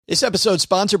This episode is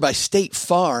sponsored by State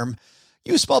Farm.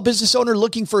 You a small business owner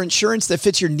looking for insurance that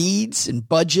fits your needs and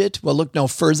budget? Well, look no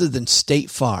further than State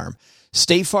Farm.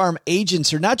 State Farm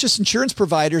agents are not just insurance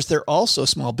providers, they're also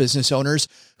small business owners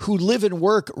who live and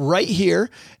work right here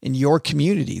in your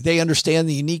community. They understand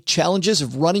the unique challenges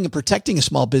of running and protecting a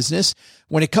small business.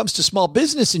 When it comes to small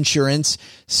business insurance,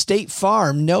 State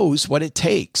Farm knows what it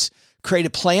takes. Create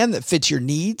a plan that fits your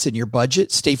needs and your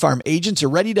budget. State Farm agents are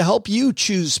ready to help you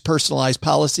choose personalized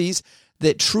policies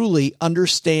that truly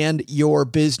understand your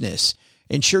business.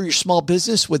 Insure your small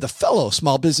business with a fellow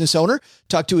small business owner.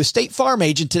 Talk to a State Farm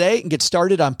agent today and get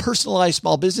started on personalized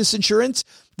small business insurance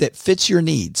that fits your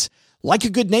needs. Like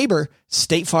a good neighbor,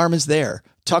 State Farm is there.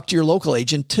 Talk to your local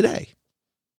agent today.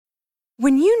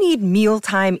 When you need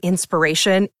mealtime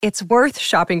inspiration, it's worth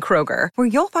shopping Kroger, where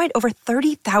you'll find over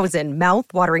 30,000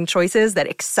 mouth-watering choices that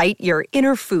excite your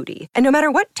inner foodie. And no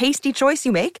matter what tasty choice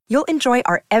you make, you'll enjoy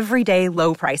our everyday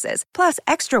low prices, plus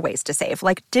extra ways to save,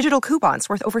 like digital coupons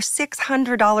worth over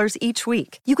 $600 each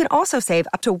week. You can also save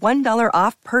up to $1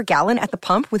 off per gallon at the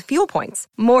pump with fuel points.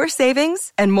 More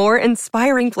savings and more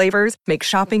inspiring flavors make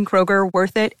shopping Kroger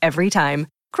worth it every time.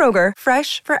 Kroger,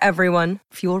 fresh for everyone.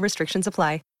 Fuel restrictions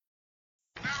apply.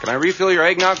 Can I refill your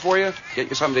eggnog for you? Get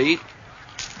you something to eat?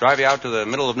 Drive you out to the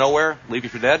middle of nowhere? Leave you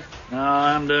for dead? No,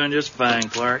 I'm doing just fine,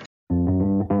 Clark.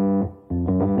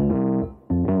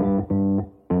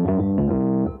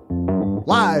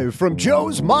 Live from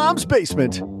Joe's mom's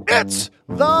basement, it's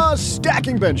the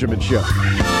Stacking Benjamin Show.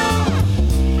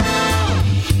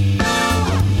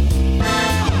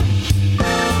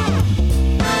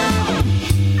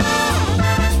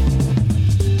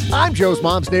 I'm Joe's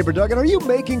mom's neighbor, Doug, and are you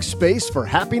making space for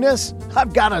happiness?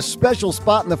 I've got a special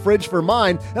spot in the fridge for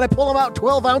mine, and I pull them out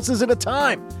 12 ounces at a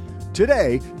time.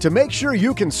 Today, to make sure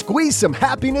you can squeeze some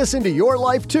happiness into your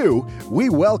life too, we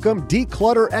welcome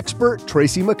declutter expert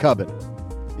Tracy McCubbin.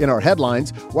 In our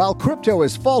headlines, while crypto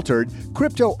has faltered,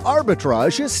 crypto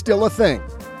arbitrage is still a thing.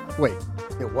 Wait,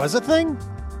 it was a thing?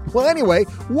 Well, anyway,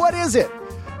 what is it?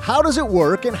 How does it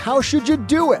work, and how should you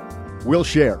do it? We'll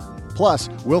share. Plus,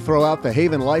 we'll throw out the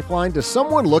Haven Lifeline to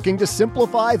someone looking to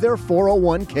simplify their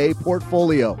 401k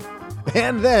portfolio.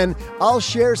 And then I'll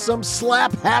share some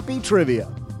slap-happy trivia.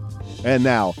 And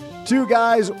now, two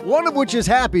guys, one of which is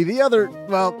happy, the other,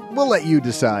 well, we'll let you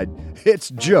decide. It's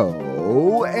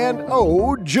Joe and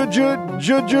O-J-J-J-J-G.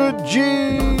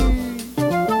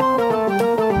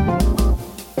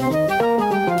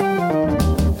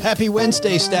 Happy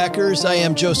Wednesday, Stackers. I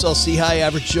am Joe Saul-Sehy,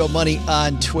 Average Joe Money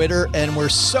on Twitter, and we're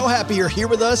so happy you're here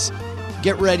with us.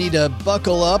 Get ready to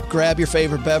buckle up, grab your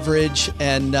favorite beverage,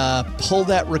 and pull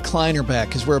that recliner back,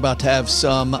 because we're about to have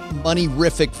some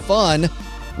money-rific fun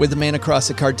with the man across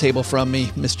the card table from me,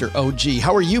 Mr. OG.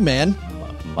 How are you, man?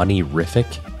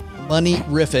 Money-rific?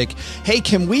 Money-rific. Hey,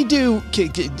 can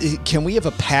we have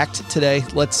a pact today?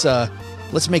 Let's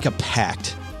make a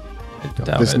pact.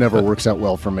 This never works out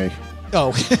well for me.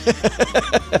 Oh,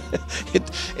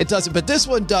 it doesn't. But this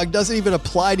one, Doug, doesn't even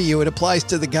apply to you. It applies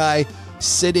to the guy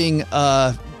sitting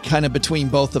kind of between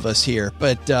both of us here.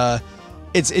 But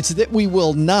it's that we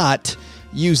will not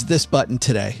use this button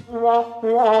today.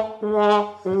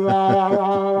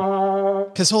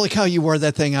 Because holy cow, you wore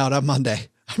that thing out on Monday.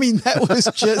 I mean, that was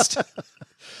just...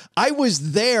 I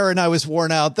was there and I was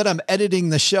worn out. Then I'm editing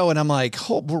the show and I'm like,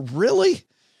 oh, really?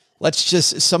 Let's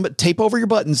just tape over your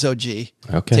buttons, OG. Okay.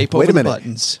 Tape over the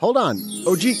buttons. Hold on.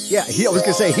 OG, yeah, I was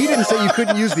going to say, he didn't say you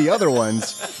couldn't use the other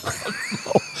ones.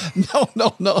 No.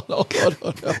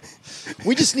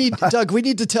 We just need, Doug, we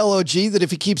need to tell OG that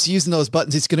if he keeps using those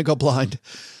buttons, he's going to go blind.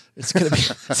 It's going to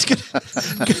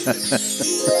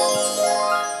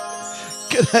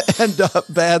end up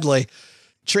badly.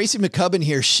 Tracy McCubbin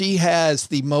here. She has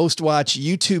the most watched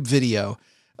YouTube video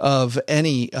of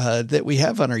any that we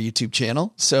have on our YouTube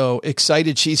channel. So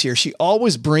excited she's here. She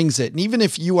always brings it. And even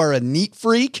if you are a neat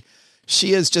freak,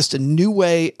 she has just a new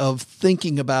way of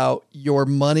thinking about your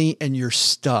money and your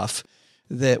stuff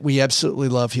that we absolutely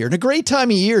love here. And a great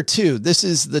time of year too. This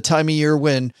is the time of year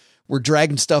when we're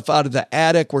dragging stuff out of the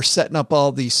attic. We're setting up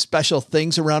all these special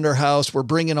things around our house. We're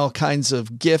bringing all kinds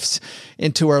of gifts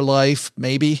into our life.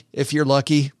 Maybe if you're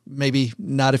lucky, maybe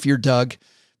not if you're Doug,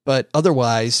 but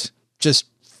otherwise just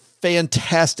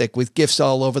fantastic with gifts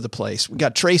all over the place. We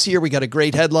got Tracy here. We got a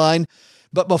great headline.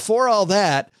 But before all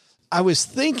that, I was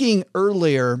thinking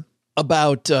earlier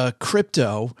about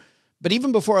crypto. But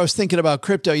even before I was thinking about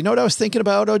crypto, you know what I was thinking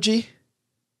about, OG?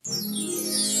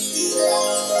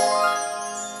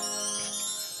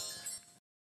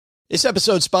 This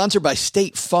episode is sponsored by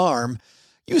State Farm.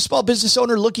 You a small business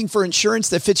owner looking for insurance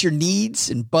that fits your needs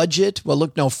and budget? Well,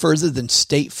 look no further than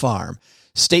State Farm.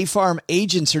 State Farm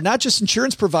agents are not just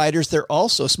insurance providers, they're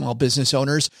also small business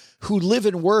owners who live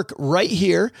and work right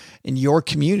here in your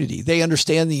community. They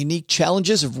understand the unique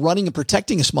challenges of running and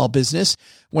protecting a small business.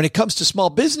 When it comes to small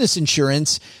business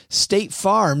insurance, State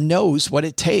Farm knows what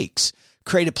it takes.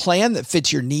 Create a plan that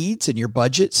fits your needs and your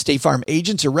budget. State Farm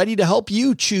agents are ready to help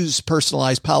you choose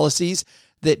personalized policies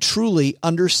that truly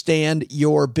understand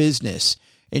your business.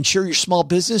 Insure your small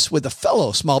business with a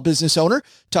fellow small business owner.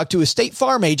 Talk to a State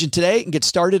Farm agent today and get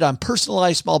started on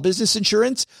personalized small business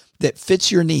insurance that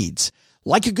fits your needs.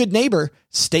 Like a good neighbor,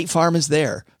 State Farm is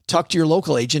there. Talk to your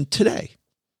local agent today.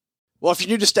 Well, if you're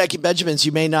new to Stacking Benjamins,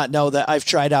 you may not know that I've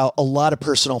tried out a lot of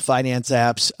personal finance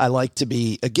apps. I like to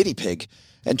be a guinea pig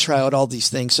and try out all these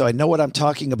things, so I know what I'm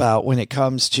talking about when it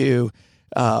comes to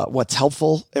what's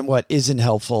helpful and what isn't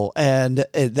helpful. And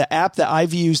the app that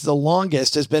I've used the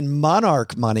longest has been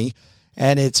Monarch Money.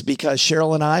 And it's because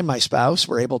Cheryl and I, my spouse,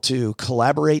 were able to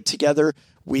collaborate together.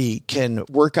 We can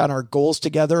work on our goals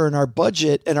together, and our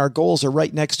budget and our goals are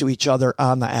right next to each other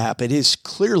on the app. It is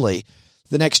clearly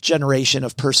the next generation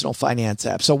of personal finance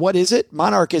apps. So what is it?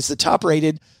 Monarch is the top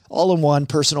rated all-in-one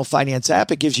personal finance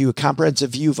app. It gives you a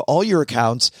comprehensive view of all your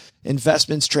accounts,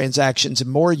 investments, transactions,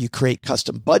 and more. You create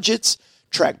custom budgets,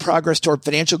 track progress toward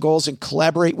financial goals, and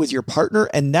collaborate with your partner.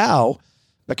 And now,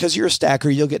 because you're a stacker,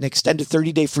 you'll get an extended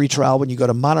 30-day free trial when you go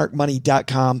to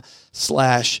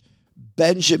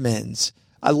monarchmoney.com/Benjamins.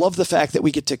 I love the fact that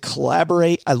we get to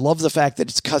collaborate. I love the fact that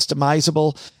it's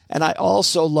customizable. And I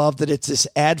also love that it's this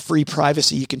ad-free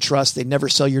privacy you can trust. They never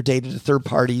sell your data to third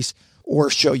parties or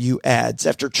show you ads.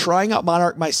 After trying out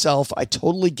Monarch myself, I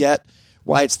totally get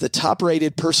why it's the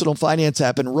top-rated personal finance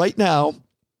app. And right now,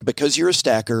 because you're a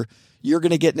stacker, you're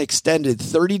going to get an extended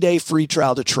 30-day free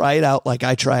trial to try it out like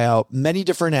I try out many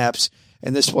different apps.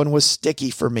 And this one was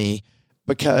sticky for me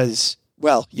because,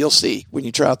 well, you'll see when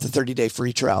you try out the 30-day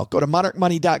free trial. Go to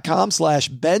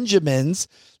monarchmoney.com/Benjamins.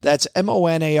 That's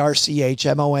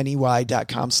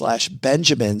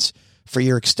monarchmoney.com/Benjamins for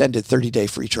your extended 30-day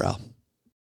free trial.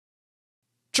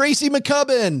 Tracy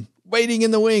McCubbin waiting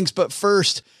in the wings. But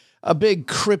first, a big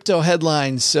crypto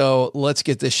headline. So let's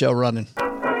get this show running.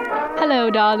 Hello,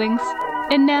 darlings.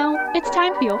 And now it's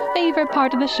time for your favorite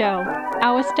part of the show,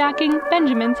 our Stacking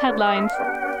Benjamins headlines.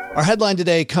 Our headline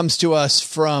today comes to us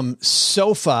from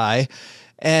SoFi,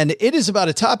 and it is about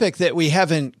a topic that we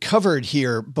haven't covered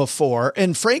here before.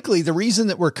 And frankly, the reason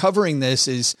that we're covering this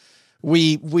is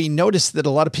we noticed that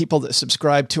a lot of people that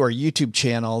subscribe to our YouTube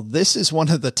channel, this is one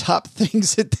of the top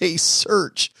things that they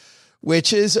search,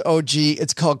 which is,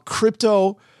 it's called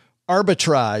crypto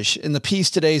arbitrage. And the piece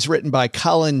today is written by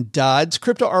Colin Dodds,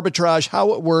 Crypto Arbitrage,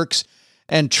 How It Works,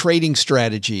 and Trading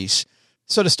Strategies.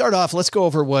 So to start off, let's go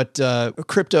over what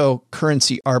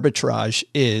cryptocurrency arbitrage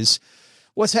is.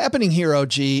 What's happening here,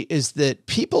 is that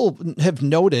people have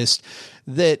noticed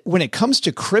that when it comes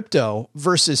to crypto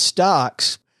versus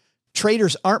stocks,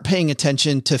 traders aren't paying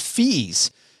attention to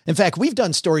fees. In fact, we've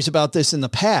done stories about this in the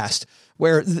past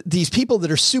where these people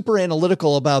that are super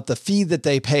analytical about the fee that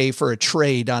they pay for a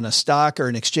trade on a stock or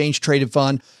an exchange traded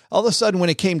fund, all of a sudden when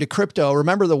it came to crypto,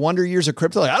 remember the wonder years of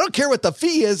crypto? Like, I don't care what the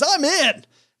fee is, I'm in.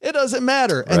 It doesn't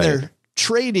matter. And they're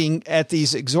trading at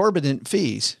these exorbitant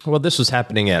fees. Well, this was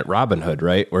happening at Robinhood,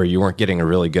 right? Where you weren't getting a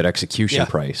really good execution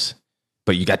price,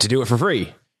 but you got to do it for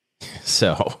free.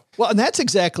 So, well, and that's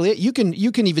exactly it. You can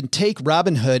even take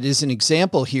Robinhood as an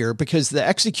example here because the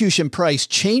execution price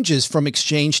changes from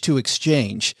exchange to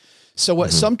exchange. So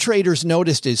what some traders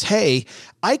noticed is, hey,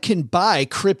 I can buy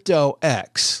crypto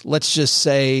X. Let's just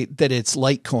say that it's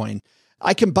Litecoin.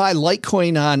 I can buy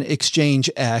Litecoin on exchange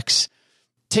X,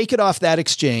 take it off that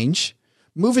exchange,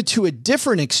 move it to a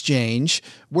different exchange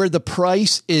where the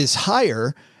price is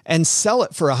higher and sell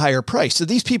it for a higher price. So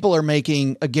these people are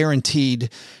making a guaranteed,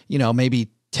 maybe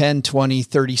 10, 20,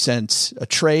 30 cents a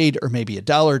trade, or maybe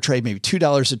 $1 a trade, maybe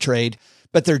 $2 a trade,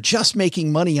 but they're just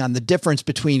making money on the difference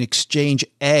between exchange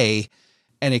A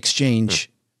and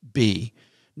exchange B.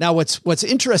 Now, what's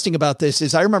interesting about this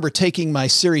is I remember taking my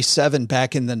Series 7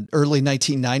 back in the early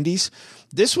 1990s.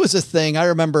 This was a thing. I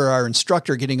remember our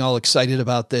instructor getting all excited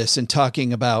about this and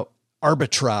talking about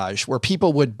arbitrage, where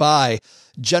people would buy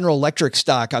General Electric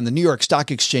stock on the New York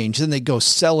Stock Exchange, then they'd go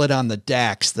sell it on the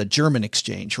DAX, the German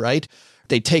exchange, right?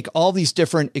 They take all these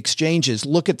different exchanges,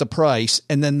 look at the price,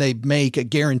 and then they make a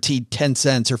guaranteed 10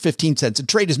 cents or 15 cents and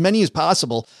trade as many as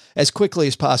possible, as quickly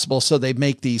as possible. So they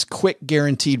make these quick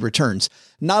guaranteed returns.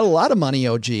 Not a lot of money,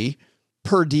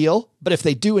 per deal, but if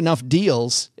they do enough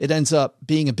deals, it ends up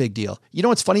being a big deal. You know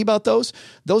what's funny about those?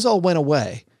 Those all went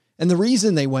away. And the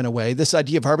reason they went away, this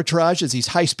idea of arbitrage, is these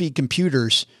high-speed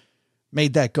computers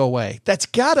made that go away. That's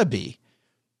gotta be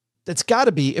that's got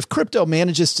to be, if crypto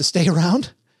manages to stay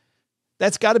around,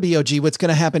 that's got to be, OG, what's going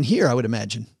to happen here, I would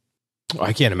imagine. Well,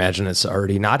 I can't imagine it's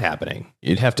already not happening.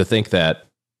 You'd have to think that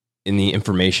in the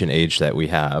information age that we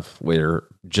have, where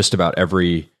just about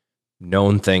every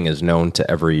known thing is known to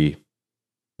every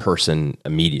person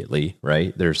immediately,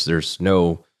 right? There's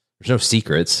no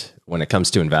secrets when it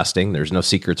comes to investing. There's no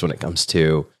secrets when it comes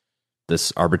to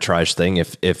this arbitrage thing.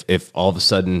 If all of a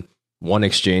sudden one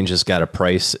exchange has got a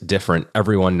price different,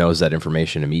 everyone knows that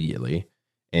information immediately.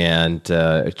 And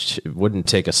it wouldn't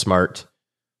take a smart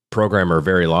programmer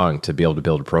very long to be able to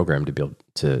build a program to be able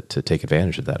to take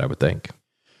advantage of that, I would think.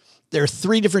 There are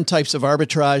 3 different types of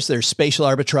arbitrage. There's spatial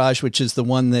arbitrage, which is the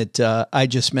one that I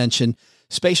just mentioned.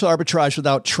 Spatial arbitrage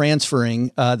without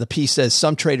transferring. The piece says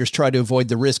some traders try to avoid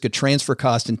the risk of transfer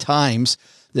cost and times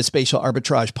that spatial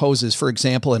arbitrage poses. For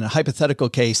example, in a hypothetical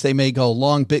case, they may go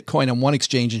long Bitcoin on one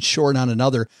exchange and short on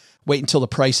another, wait until the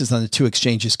prices on the 2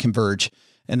 exchanges converge,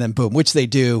 and then boom, which they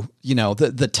do. You know,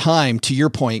 the time, to your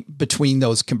point, between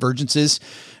those convergences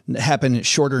happen at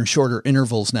shorter and shorter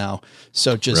intervals now.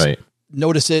 So just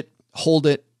notice it, hold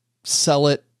it, sell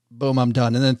it, boom, I'm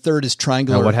done. And then third is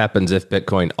triangular. Now, what happens if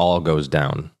Bitcoin all goes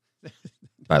down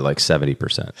by like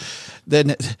 70%?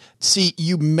 Then see,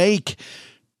 you make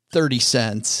 30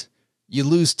 cents, you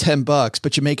lose $10,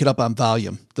 but you make it up on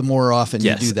volume. The more often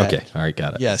you do that. Okay. All right.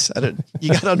 Got it. Yes.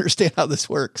 You got to understand how this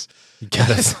works. You got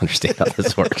to understand how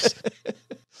this works.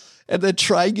 And then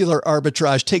triangular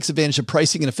arbitrage takes advantage of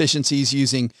pricing and efficiencies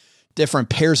using different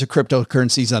pairs of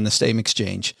cryptocurrencies on the same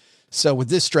exchange. So with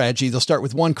this strategy, they'll start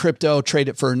with one crypto, trade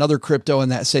it for another crypto in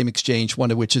that same exchange,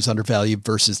 one of which is undervalued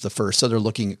versus the first. So they're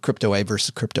looking at crypto A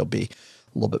versus crypto B,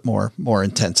 a little bit more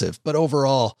intensive. But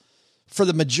overall, for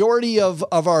the majority of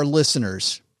our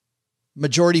listeners,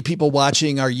 majority people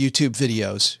watching our YouTube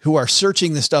videos who are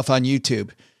searching the stuff on YouTube,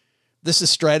 this is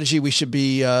strategy we should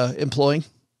be employing.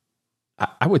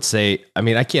 I would say, I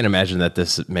mean, I can't imagine that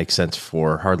this makes sense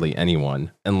for hardly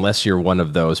anyone, unless you're one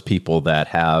of those people that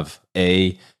have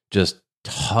just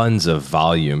tons of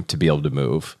volume to be able to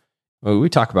move. Well, we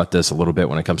talk about this a little bit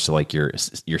when it comes to like your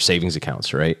savings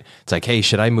accounts, right? It's like, hey,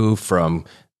 should I move from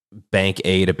bank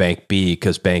A to bank B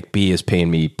because bank B is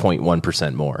paying me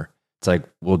 0.1% more? It's like,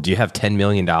 well, do you have $10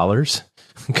 million?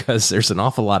 Because there's an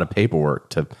awful lot of paperwork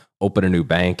to open a new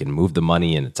bank and move the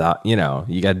money, and it's out, you know,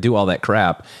 you got to do all that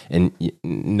crap. And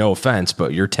no offense,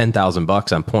 but your $10,000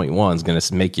 on 0.1 is going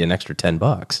to make you an extra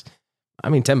 $10. I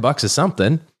mean, $10 is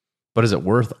something. But is it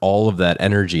worth all of that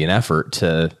energy and effort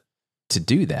to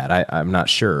do that? I'm not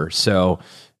sure. So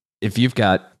if you've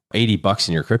got $80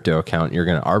 in your crypto account, and you're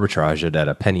going to arbitrage it at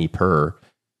a penny per.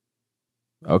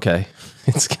 Okay,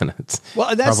 it's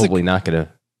probably not going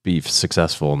to be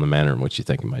successful in the manner in which you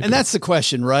think it might be. And that's the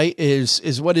question, right?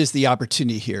 Is what is the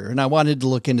opportunity here? And I wanted to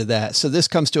look into that. So this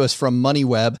comes to us from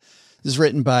MoneyWeb. This is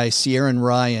written by Sierra and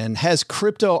Ryan. Has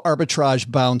crypto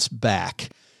arbitrage bounced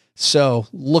back? So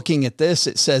looking at this,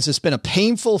 it says it's been a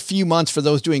painful few months for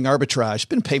those doing arbitrage. It's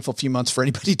been a painful few months for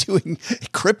anybody doing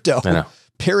crypto,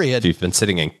 period. If you've been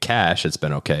sitting in cash, it's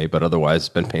been okay, but otherwise it's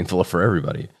been painful for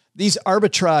everybody. These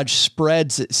arbitrage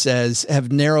spreads, it says,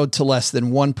 have narrowed to less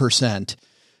than 1%.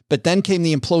 But then came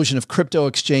the implosion of crypto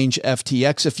exchange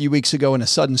FTX a few weeks ago and a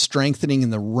sudden strengthening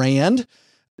in the Rand.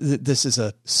 This is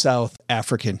a South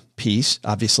African piece,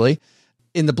 obviously.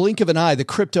 In the blink of an eye, the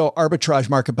crypto arbitrage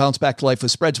market bounced back to life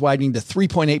with spreads widening to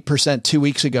 3.8% 2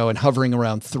 weeks ago and hovering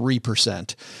around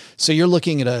 3%. So you're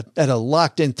looking at a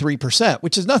locked in 3%,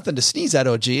 which is nothing to sneeze at,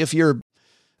 OG. If you're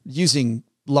using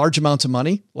large amounts of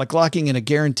money, like locking in a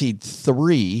guaranteed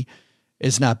 3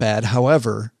 is not bad.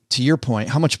 However, to your point,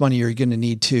 how much money are you going to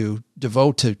need to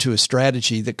devote to a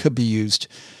strategy that could be used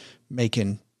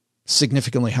making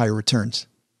significantly higher returns?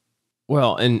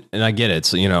 Well, and I get it.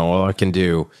 So, all I can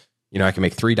do, I can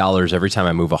make $3 every time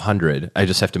I move 100. I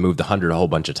just have to move the 100 a whole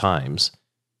bunch of times.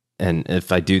 And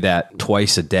if I do that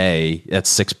twice a day,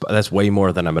 that's way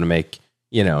more than I'm going to make,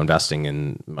 investing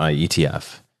in my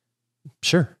ETF.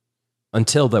 Sure.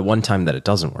 Until the one time that it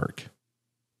doesn't work.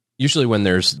 Usually when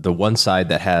there's the one side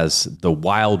that has the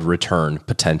wild return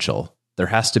potential, there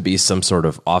has to be some sort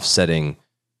of offsetting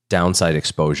downside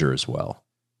exposure as well.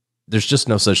 There's just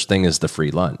no such thing as the free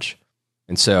lunch.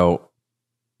 And so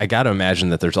I got to imagine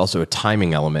that there's also a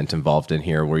timing element involved in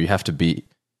here where you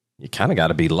kind of got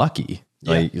to be lucky.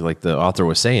 Yeah. Like the author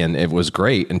was saying, it was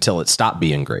great until it stopped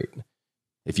being great.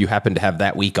 If you happen to have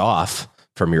that week off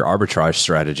from your arbitrage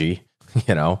strategy,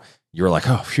 you were like,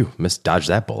 oh, phew, dodged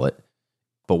that bullet.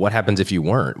 But what happens if you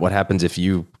weren't? What happens if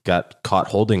you got caught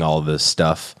holding all of this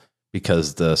stuff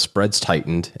because the spreads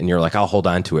tightened and you're like, I'll hold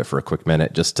on to it for a quick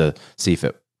minute just to see if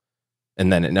it,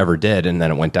 and then it never did. And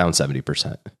then it went down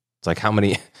 70%. It's like how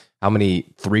many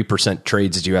 3%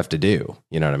 trades do you have to do?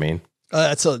 You know what I mean?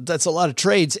 That's a lot of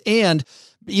trades. And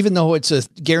even though it's a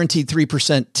guaranteed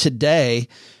 3% today,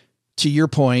 to your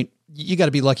point, you got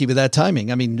to be lucky with that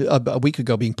timing. I mean, a week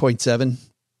ago being 0.7,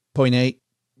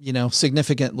 0.8,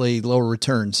 significantly lower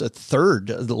returns,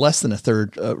 less than a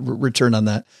third return on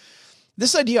that.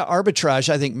 This idea of arbitrage,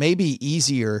 I think, may be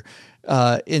easier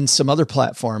in some other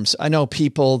platforms. I know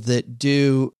people that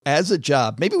do as a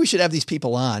job, maybe we should have these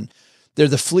people on. They're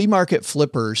the flea market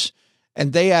flippers,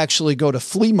 and they actually go to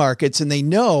flea markets and they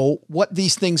know what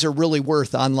these things are really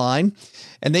worth online.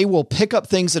 And they will pick up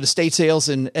things at estate sales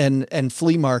and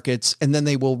flea markets, and then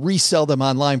they will resell them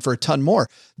online for a ton more.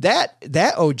 That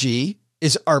OG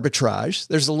is arbitrage.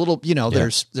 There's a little,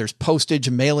 there's postage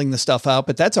and mailing the stuff out,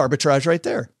 but that's arbitrage right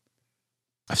there.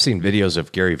 I've seen videos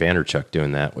of Gary Vaynerchuk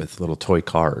doing that with little toy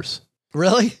cars.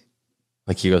 Really?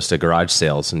 Like he goes to garage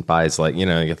sales and buys you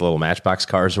get the little Matchbox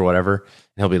cars or whatever.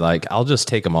 And he'll be like, I'll just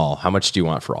take them all. How much do you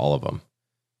want for all of them?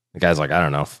 The guy's like, I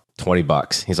don't know,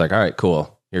 $20. He's like, all right,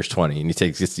 cool. Here's 20. And he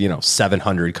takes,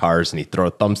 700 cars and he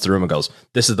thumbs through them and goes,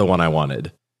 this is the one I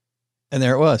wanted. And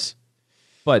there it was.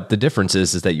 But the difference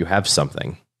is that you have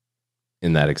something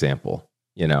in that example,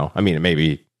 I mean, it may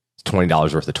be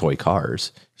 $20 worth of toy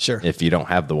cars. Sure. If you don't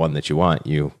have the one that you want,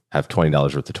 you have $20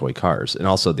 worth of toy cars. And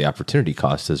also the opportunity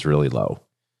cost is really low.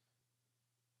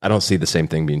 I don't see the same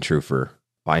thing being true for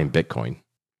buying Bitcoin.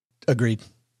 Agreed.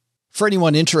 For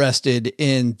anyone interested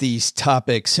in these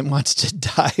topics and wants to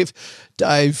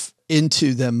dive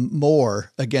into them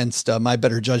more against my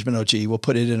better judgment, OG, we'll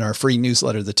put it in our free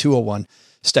newsletter, the 201,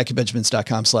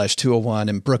 stackingbenjamins.com/201.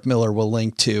 And Brooke Miller will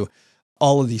link to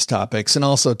all of these topics and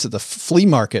also to the flea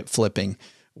market flipping,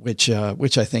 which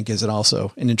I think is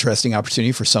also an interesting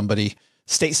opportunity for somebody.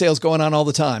 Estate sales going on all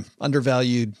the time,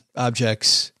 undervalued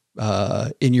objects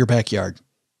in your backyard.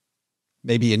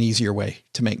 Maybe an easier way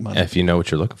to make money. If you know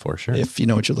what you're looking for, sure. If you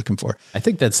know what you're looking for. I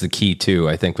think that's the key too.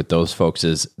 I think with those folks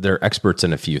is they're experts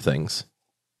in a few things.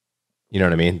 You know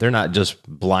what I mean? They're not just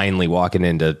blindly walking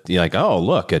into oh,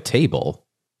 look, a table.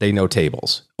 They know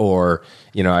tables. Or,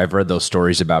 I've read those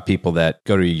stories about people that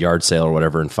go to a yard sale or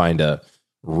whatever and find a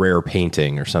rare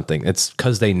painting or something. It's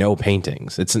because they know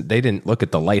paintings. They didn't look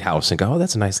at the lighthouse and go, oh,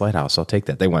 that's a nice lighthouse. I'll take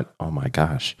that. They went, oh my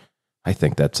gosh, I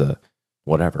think that's a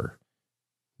whatever.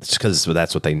 It's because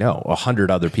that's what they know. 100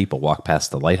 other people walked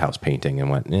past the lighthouse painting and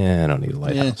went, I don't need a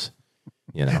lighthouse.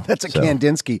 That's a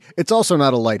Kandinsky. It's also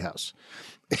not a lighthouse.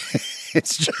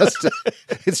 It's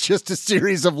just a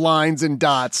series of lines and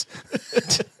dots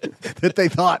that they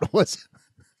thought was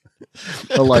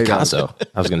a lighthouse. Picasso.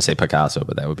 I was going to say Picasso,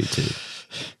 but that would be too.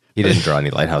 He didn't draw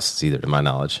any lighthouses either, to my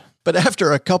knowledge. But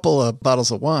after a couple of bottles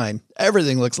of wine,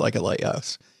 everything looks like a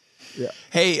lighthouse. Yeah.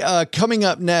 Hey, coming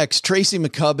up next, Tracy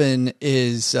McCubbin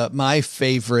is my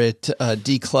favorite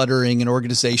decluttering and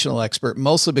organizational expert,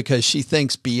 mostly because she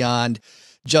thinks beyond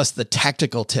just the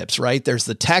tactical tips, right? There's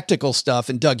the tactical stuff.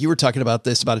 And Doug, you were talking about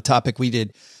a topic we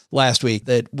did last week,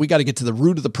 that we got to get to the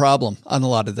root of the problem on a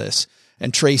lot of this.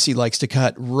 And Tracy likes to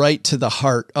cut right to the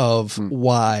heart of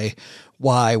why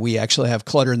we actually have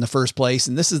clutter in the first place.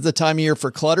 And this is the time of year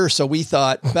for clutter. So we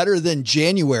thought better than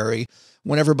January,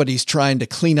 when everybody's trying to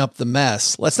clean up the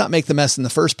mess, let's not make the mess in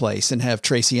the first place and have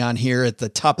Tracy on here at the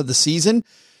top of the season.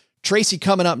 Tracy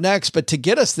coming up next, but to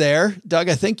get us there, Doug,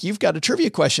 I think you've got a trivia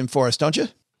question for us, don't you?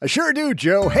 I sure do,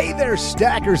 Joe. Hey there,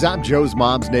 stackers. I'm Joe's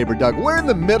mom's neighbor, Doug. We're in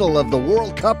the middle of the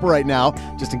World Cup right now,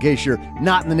 just in case you're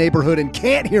not in the neighborhood and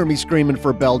can't hear me screaming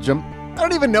for Belgium. I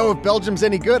don't even know if Belgium's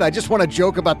any good. I just want to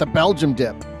joke about the Belgium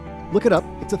dip. Look it up.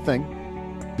 It's a thing.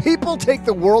 People take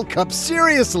the World Cup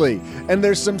seriously, and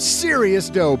there's some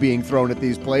serious dough being thrown at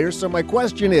these players. So my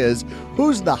question is,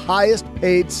 who's the highest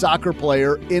paid soccer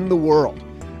player in the world?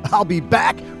 I'll be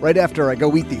back right after I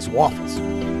go eat these waffles.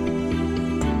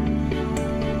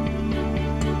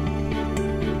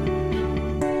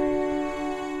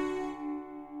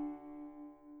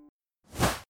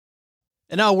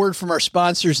 And now a word from our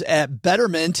sponsors at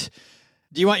Betterment.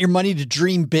 Do you want your money to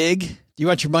dream big? Do you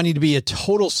want your money to be a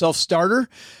total self-starter?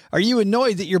 Are you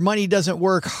annoyed that your money doesn't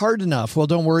work hard enough? Well,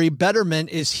 don't worry. Betterment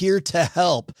is here to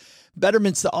help.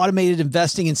 Betterment's the automated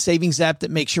investing and savings app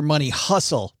that makes your money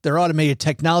hustle. Their automated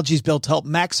technology is built to help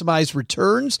maximize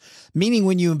returns, meaning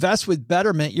when you invest with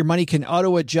Betterment, your money can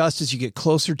auto-adjust as you get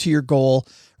closer to your goal,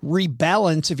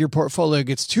 rebalance if your portfolio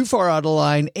gets too far out of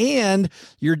line, and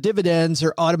your dividends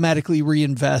are automatically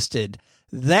reinvested.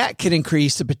 That can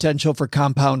increase the potential for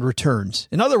compound returns.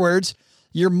 In other words,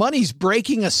 Your money's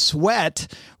breaking a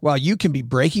sweat while you can be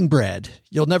breaking bread.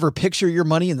 You'll never picture your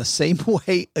money in the same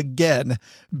way again.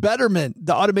 Betterment,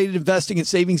 the automated investing and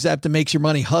savings app that makes your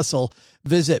money hustle.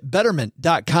 Visit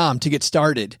betterment.com to get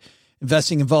started.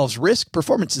 Investing involves risk.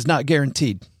 Performance is not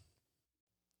guaranteed.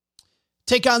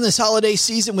 Take on this holiday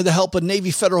season with the help of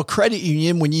Navy Federal Credit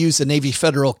Union. When you use the Navy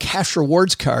Federal Cash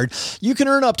Rewards Card, you can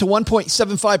earn up to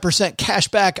 1.75% cash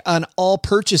back on all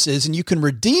purchases, and you can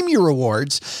redeem your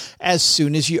rewards as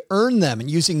soon as you earn them. And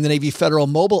using the Navy Federal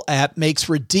mobile app makes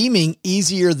redeeming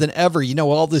easier than ever. You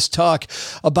know, all this talk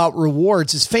about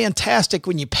rewards is fantastic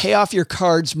when you pay off your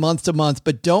cards month to month,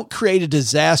 but don't create a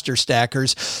disaster,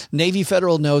 stackers. Navy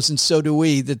Federal knows, and so do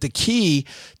we, that the key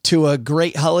to a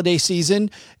great holiday season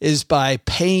is by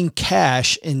paying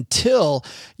cash until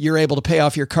you're able to pay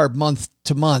off your card month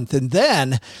to month. And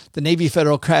then the Navy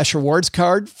Federal Cash Rewards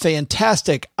Card,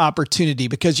 fantastic opportunity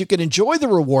because you can enjoy the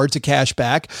rewards of cash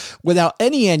back without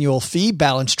any annual fee,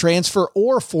 balance transfer,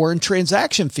 or foreign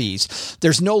transaction fees.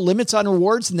 There's no limits on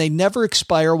rewards and they never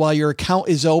expire while your account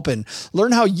is open.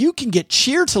 Learn how you can get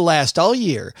cheer to last all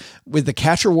year with the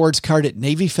Cash Rewards Card at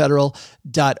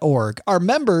NavyFederal.org. Our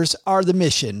members are the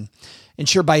mission.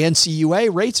 Insured by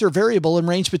NCUA, rates are variable and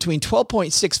range between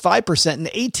 12.65% and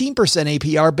 18%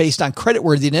 APR based on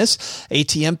creditworthiness.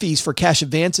 ATM fees for cash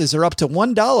advances are up to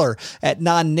 $1 at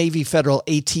non-Navy Federal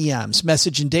ATMs.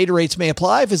 Message and data rates may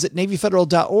apply. Visit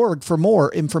NavyFederal.org for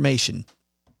more information.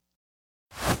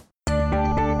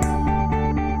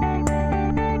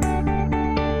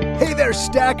 Hey there,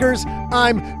 stackers.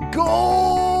 I'm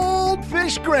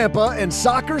Goldfish Grandpa and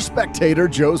soccer spectator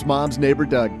Joe's mom's neighbor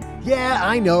Doug. Yeah,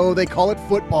 I know they call it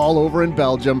football over in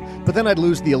Belgium, but then I'd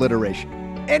lose the alliteration.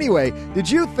 Anyway, did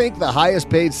you think the highest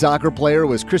paid soccer player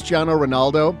was Cristiano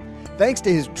Ronaldo? Thanks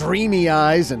to his dreamy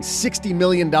eyes and $60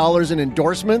 million in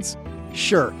endorsements?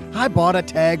 Sure, I bought a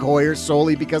Tag Heuer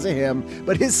solely because of him,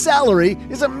 but his salary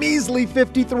is a measly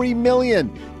 $53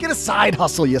 million. Get a side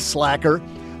hustle, you slacker.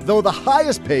 Though the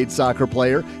highest paid soccer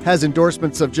player has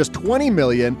endorsements of just $20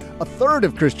 million, a third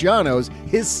of Cristiano's,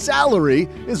 his salary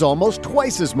is almost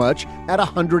twice as much at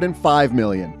 $105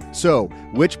 million. So,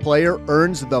 which player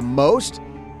earns the most?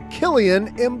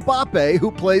 Kylian Mbappe,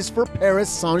 who plays for Paris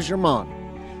Saint-Germain.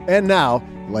 And now,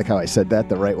 like how I said that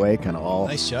the right way, kind of all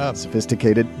nice job,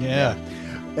 sophisticated. Yeah.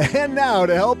 And now,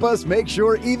 to help us make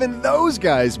sure even those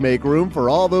guys make room for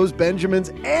all those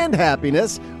Benjamins and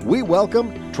happiness, we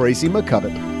welcome Tracy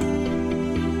McCubbin.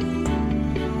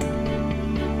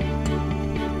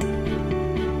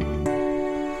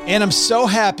 And I'm so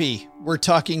happy we're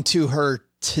talking to her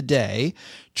today.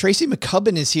 Tracy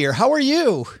McCubbin is here. How are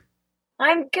you?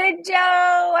 I'm good,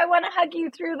 Joe. I want to hug you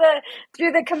through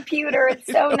the computer. It's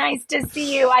so nice to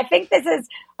see you. I think this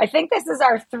is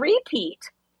our three-peat.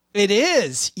 It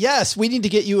is. Yes, we need to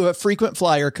get you a frequent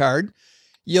flyer card.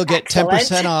 You'll get Excellent.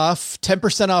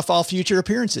 10% off all future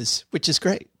appearances, which is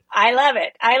great. I love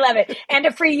it. And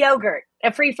a free yogurt,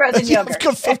 a free frozen yogurt.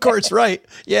 Of course, right.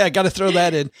 Yeah, got to throw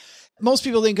that in. Most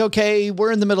people think, okay,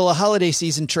 we're in the middle of holiday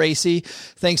season, Tracy.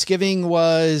 Thanksgiving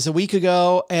was a week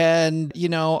ago and, you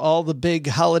know, all the big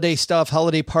holiday stuff,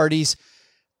 holiday parties.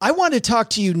 I want to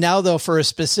talk to you now, though, for a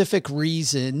specific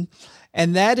reason.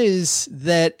 And that is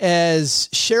that as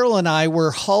Cheryl and I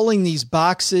were hauling these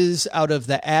boxes out of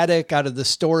the attic, out of the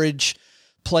storage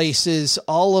places,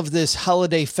 all of this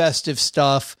holiday festive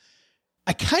stuff,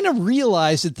 I kind of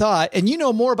realized and thought, and you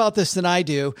know more about this than I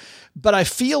do, but I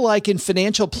feel like in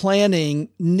financial planning,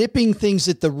 nipping things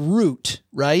at the root,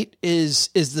 right, is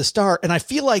the start. And I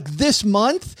feel like this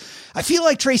month,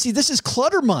 Tracy, this is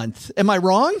clutter month. Am I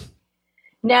wrong?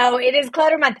 No, it is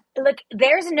clutter month. Look,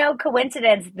 there's no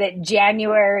coincidence that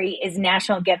January is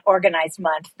National Get Organized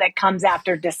Month that comes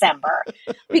after December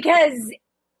because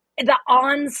the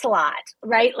onslaught,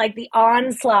 right? Like the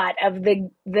onslaught of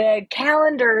the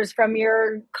calendars from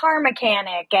your car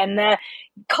mechanic and the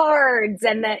cards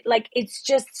and it's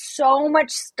just so much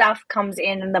stuff comes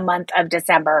in the month of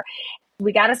December.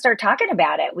 We got to start talking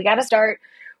about it. We got to start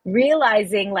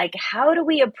realizing how do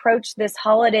we approach this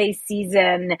holiday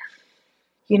season,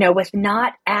 with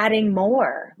not adding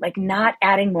more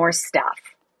stuff.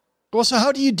 Well, so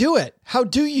how do you do it? How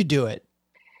do you do it?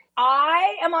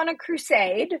 I am on a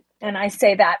crusade, and I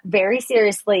say that very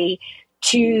seriously,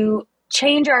 to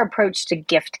change our approach to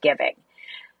gift giving.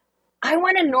 I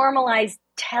want to normalize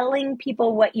telling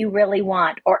people what you really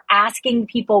want or asking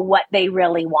people what they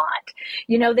really want.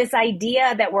 This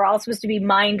idea that we're all supposed to be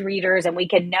mind readers and we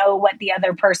can know what the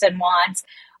other person wants.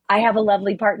 I have a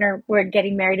lovely partner. We're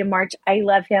getting married in March. I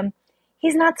love him.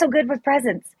 He's not so good with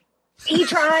presents. He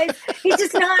tries. He's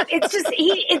just not.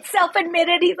 It's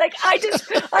self-admitted. He's like,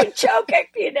 I choke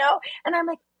it, And I'm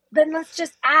like, then let's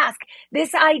just ask.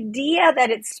 This idea that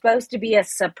it's supposed to be a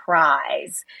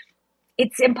surprise,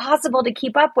 it's impossible to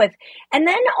keep up with. And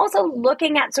then also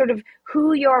looking at sort of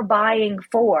who you're buying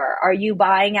for. Are you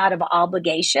buying out of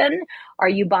obligation? Are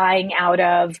you buying out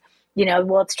of,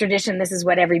 well, it's tradition. This is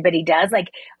what everybody does.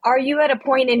 Like, are you at a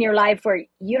point in your life where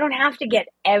you don't have to get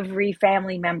every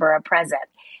family member a present?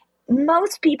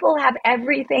 Most people have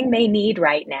everything they need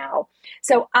right now.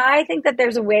 So I think that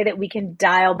there's a way that we can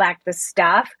dial back the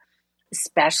stuff,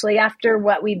 especially after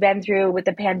what we've been through with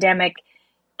the pandemic.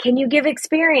 Can you give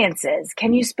experiences?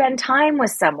 Can you spend time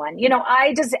with someone?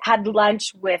 I just had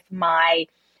lunch with my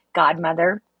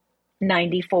godmother,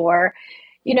 94,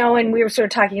 and we were sort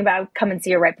of talking about come and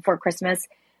see her right before Christmas.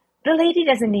 The lady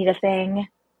doesn't need a thing.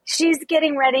 She's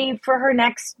getting ready for her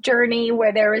next journey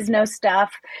where there is no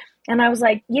stuff. And I was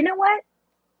like, you know what?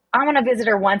 I'm going to visit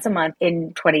her once a month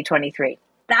in 2023.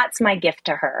 That's my gift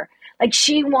to her. Like,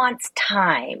 she wants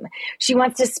time. She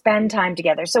wants to spend time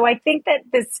together. So I think that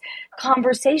this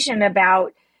conversation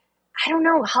about,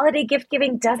 holiday gift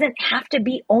giving doesn't have to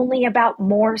be only about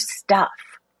more stuff.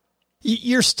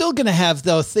 You're still going to have,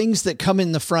 though, things that come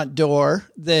in the front door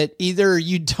that either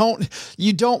you don't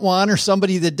want, or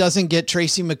somebody that doesn't get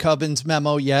Tracy McCubbin's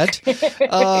memo yet.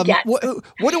 Yes.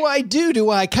 What do I do? Do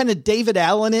I kind of David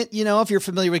Allen it, if you're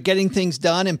familiar with getting things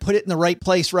done, and put it in the right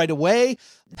place right away?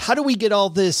 How do we get all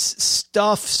this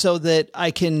stuff so that I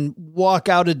can walk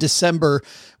out of December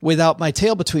without my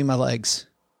tail between my legs?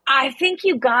 I think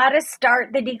you got to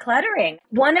start the decluttering.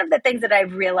 One of the things that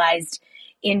I've realized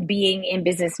in being in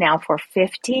business now for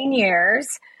 15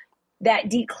 years, that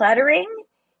decluttering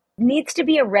needs to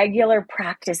be a regular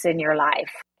practice in your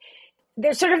life.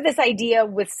 There's sort of this idea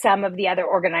with some of the other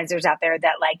organizers out there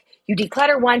that, like, you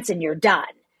declutter once and you're done.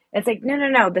 It's like,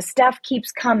 no. The stuff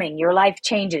keeps coming. Your life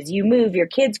changes. You move. Your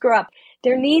kids grow up.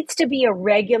 There needs to be a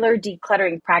regular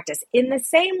decluttering practice in the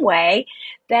same way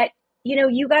that,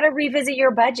 you got to revisit your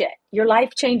budget. Your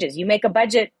life changes. You make a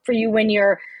budget for you when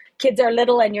your kids are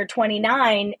little and you're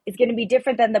 29 is going to be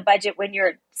different than the budget when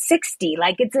you're 60.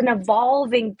 Like, it's an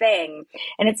evolving thing.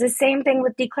 And it's the same thing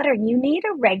with decluttering. You need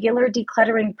a regular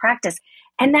decluttering practice.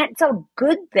 And that's a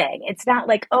good thing. It's not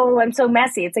like, oh, I'm so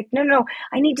messy. It's like, no,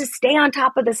 I need to stay on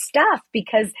top of the stuff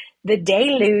because the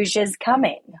deluge is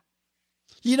coming.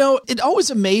 It always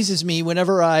amazes me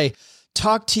whenever I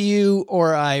talk to you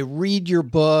or I read your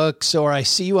books or I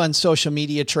see you on social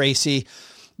media, Tracy,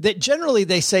 that generally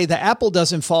they say the apple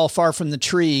doesn't fall far from the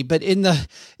tree. But in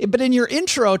your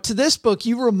intro to this book,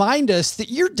 you remind us that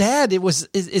your dad is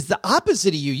the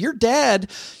opposite of you. Your dad,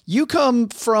 you come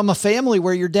from a family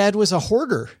where your dad was a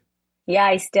hoarder.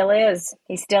 Yeah, he still is.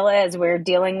 He still is. We're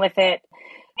dealing with it.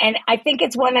 And I think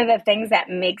it's one of the things that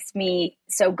makes me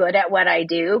so good at what I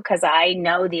do, because I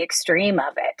know the extreme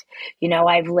of it.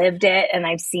 I've lived it and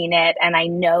I've seen it, and I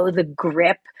know the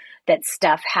grip that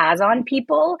stuff has on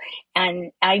people.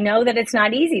 And I know that it's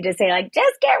not easy to say, like,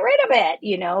 just get rid of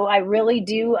it. I really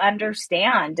do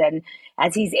understand. And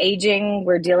as he's aging,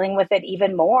 we're dealing with it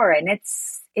even more. And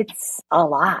it's a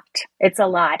lot. It's a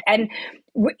lot. And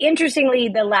interestingly,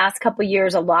 the last couple of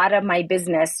years, a lot of my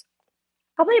business,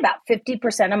 probably about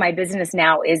 50% of my business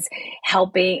now is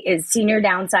senior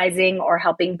downsizing or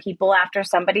helping people after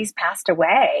somebody's passed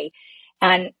away.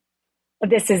 And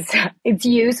it's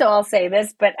you, so I'll say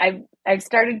this, but I've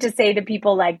started to say to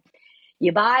people, like,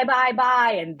 you buy,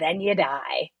 and then you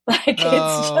die. Like, it's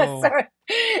just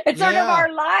sort of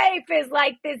our life is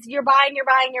like this. You're buying,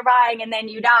 and then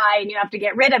you die and you have to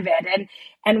get rid of it.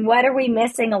 And what are we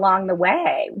missing along the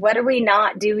way? What are we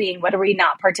not doing? What are we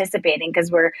not participating? Because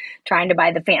we're trying to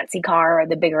buy the fancy car or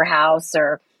the bigger house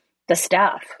or the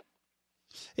stuff.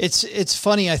 It's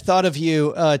funny. I thought of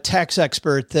you, a tax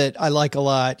expert that I like a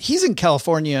lot. He's in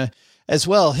California as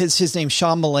well. His name's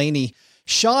Sean Mullaney.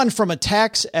 Sean, from a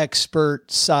tax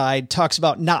expert side, talks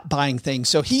about not buying things.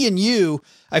 So he and you,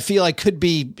 I feel like, could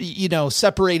be,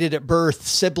 separated at birth,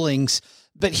 siblings.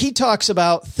 But he talks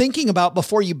about thinking about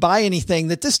before you buy anything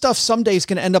that this stuff someday is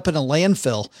going to end up in a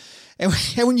landfill. And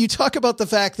when you talk about the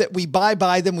fact that we buy,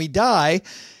 then we die,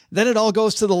 then it all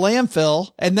goes to the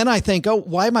landfill. And then I think, oh,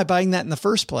 why am I buying that in the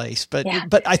first place? But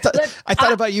I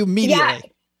thought about you immediately. Yeah.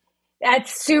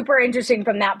 That's super interesting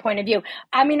from that point of view.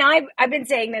 I mean, I've been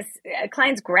saying this. A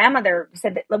client's grandmother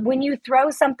said that when you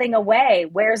throw something away,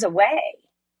 where's away?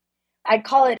 I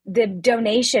call it the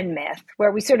donation myth,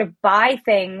 where we sort of buy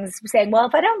things saying, well,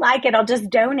 if I don't like it, I'll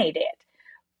just donate it.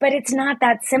 But it's not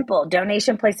that simple.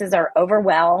 Donation places are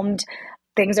overwhelmed.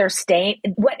 things are staying.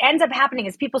 What ends up happening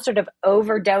is people sort of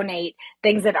over donate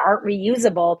things that aren't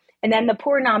reusable. And then the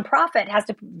poor nonprofit has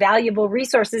to put valuable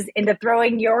resources into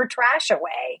throwing your trash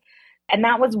away. And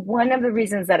that was one of the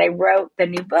reasons that I wrote the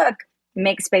new book,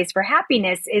 Make Space for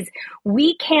Happiness, is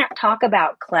we can't talk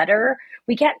about clutter.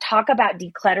 We can't talk about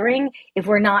decluttering if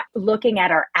we're not looking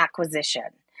at our acquisition.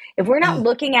 If we're not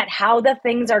looking at how the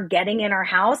things are getting in our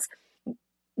house,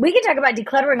 we can talk about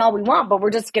decluttering all we want, but we're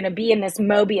just going to be in this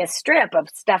Mobius strip of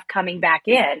stuff coming back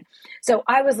in. So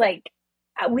I was like,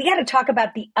 we got to talk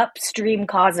about the upstream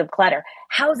cause of clutter.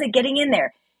 How's it getting in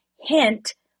there?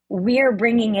 Hint, we're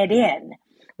bringing it in.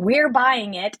 We're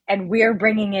buying it and we're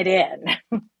bringing it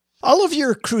in. All of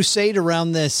your crusade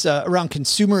around this, around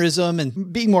consumerism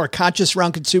and being more conscious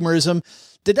around consumerism,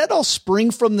 did that all spring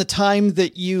from the time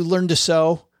that you learned to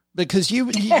sew? Because you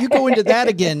go into that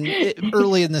again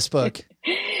early in this book.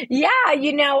 Yeah,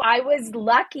 I was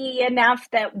lucky enough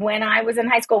that when I was in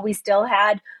high school, we still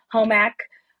had home ec.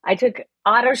 I took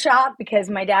auto shop because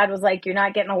my dad was like, you're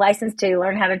not getting a license to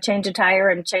learn how to change a tire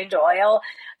and change oil.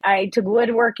 I took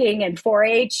woodworking and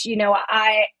 4-H,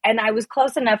 I was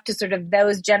close enough to sort of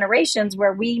those generations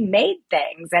where we made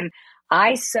things. And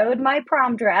I sewed my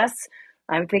prom dress.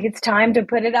 I think it's time to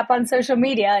put it up on social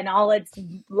media in all its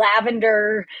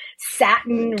lavender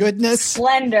satin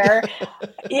splendor.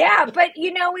 Yeah, but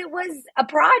it was a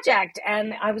project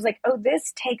and I was like, oh,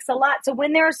 this takes a lot. So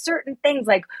when there are certain things,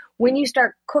 like when you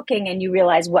start cooking and you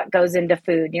realize what goes into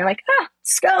food, and you're like,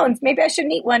 scones, maybe I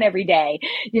shouldn't eat one every day.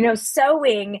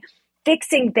 Sewing,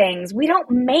 fixing things. We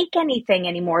don't make anything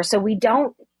anymore, so we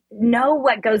don't know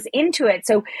what goes into it.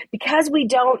 So because we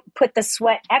don't put the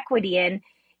sweat equity in,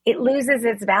 it loses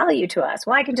its value to us.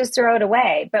 Well, I can just throw it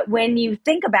away. But when you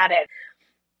think about it,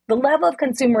 the level of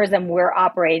consumerism we're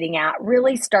operating at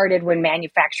really started when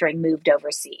manufacturing moved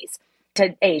overseas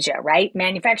to Asia, right?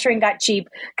 Manufacturing got cheap,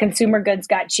 consumer goods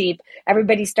got cheap,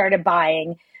 everybody started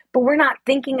buying. But we're not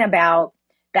thinking about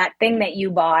that thing that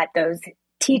you bought, those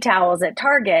tea towels at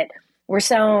Target, were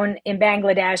sewn in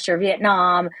Bangladesh or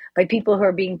Vietnam by people who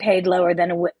are being paid lower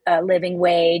than a living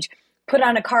wage, put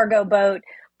on a cargo boat,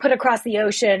 put across the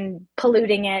ocean,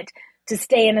 polluting it, to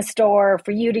stay in a store for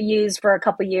you to use for a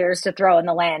couple years to throw in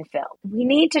the landfill. We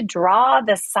need to draw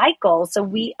the cycle so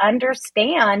we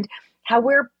understand how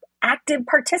we're active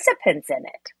participants in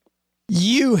it.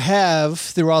 You have,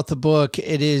 throughout the book,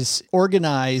 it is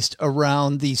organized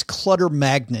around these clutter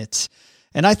magnets.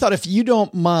 And I thought, if you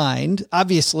don't mind,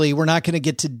 obviously we're not going to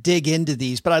get to dig into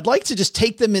these, but I'd like to just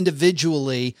take them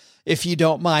individually, if you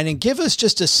don't mind, and give us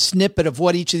just a snippet of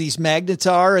what each of these magnets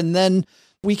are. And then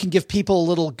we can give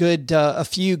people a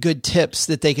few good tips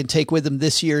that they can take with them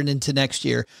this year and into next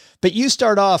year. But you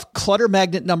start off, clutter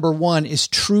magnet number 1 is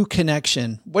true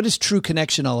connection. What is true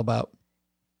connection all about?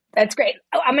 That's great.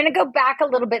 I'm going to go back a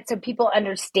little bit so people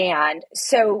understand.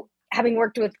 So having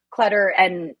worked with clutter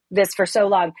and this for so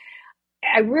long,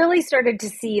 I really started to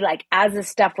see, like, as the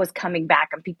stuff was coming back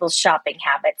and people's shopping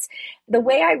habits, the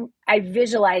way I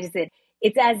visualized it,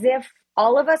 it's as if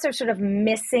all of us are sort of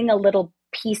missing a little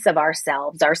piece of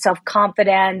ourselves, our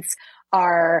self-confidence,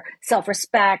 our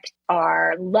self-respect,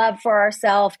 our love for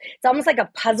ourselves. It's almost like a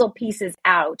puzzle piece is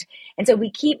out. And so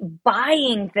we keep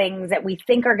buying things that we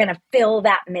think are going to fill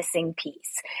that missing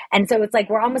piece. And so it's like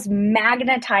we're almost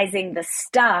magnetizing the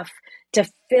stuff to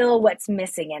fill what's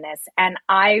missing in us. And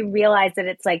I realized that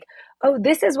it's like, oh,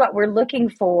 this is what we're looking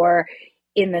for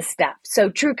in the stuff. So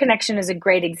true connection is a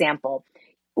great example.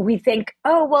 We think,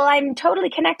 oh, well, I'm totally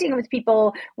connecting with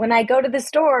people when I go to the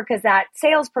store because that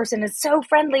salesperson is so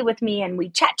friendly with me and we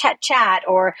chat,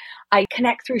 or I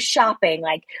connect through shopping,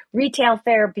 like retail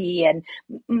therapy, and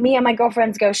me and my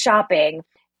girlfriends go shopping.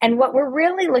 And what we're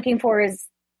really looking for is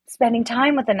spending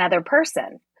time with another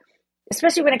person,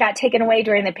 especially when it got taken away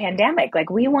during the pandemic. Like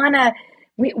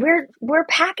we're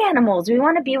pack animals. We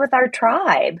want to be with our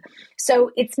tribe.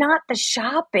 So it's not the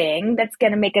shopping that's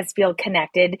going to make us feel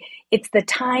connected. It's the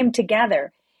time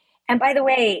together. And by the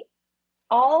way,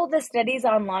 all the studies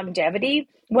on longevity,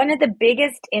 one of the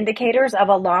biggest indicators of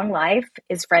a long life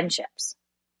is friendships.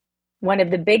 One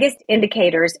of the biggest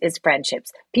indicators is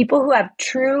friendships. People who have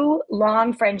true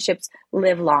long friendships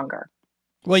live longer.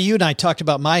 Well, you and I talked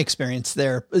about my experience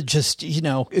there. Just,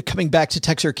 coming back to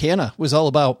Texarkana was all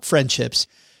about friendships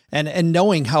and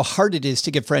knowing how hard it is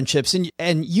to get friendships.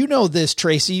 And you know this,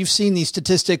 Tracy, you've seen these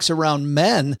statistics around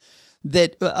men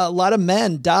that a lot of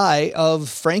men die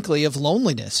of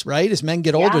loneliness, right? As men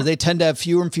get older, they tend to have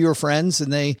fewer and fewer friends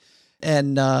I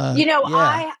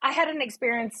had an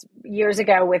experience years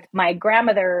ago with my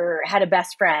grandmother had a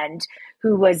best friend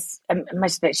who was, she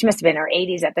must have been in her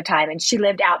 80s at the time. And she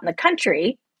lived out in the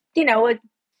country, a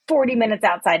 40 minutes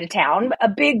outside of town, a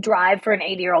big drive for an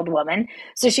 80-year-old woman.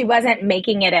 So she wasn't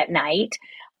making it at night.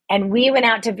 And we went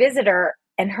out to visit her,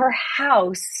 and her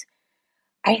house,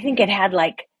 I think it had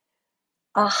like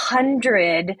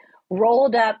 100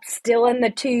 rolled up, still in the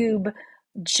tube,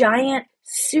 giant,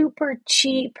 super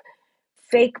cheap,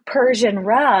 fake Persian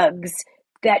rugs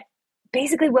that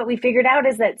basically what we figured out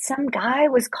is that some guy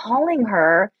was calling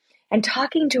her and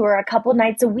talking to her a couple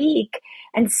nights a week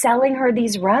and selling her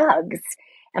these rugs.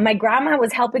 And my grandma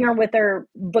was helping her with her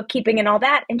bookkeeping and all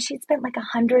that. And she'd spent like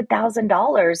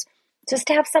 $100,000 just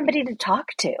to have somebody to talk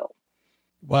to.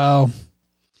 Wow.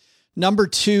 Number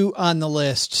 2 on the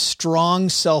list, strong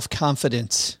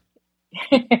self-confidence.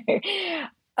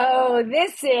 Oh,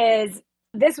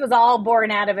 this was all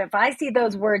born out of, if I see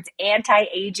those words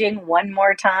anti-aging one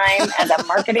more time as a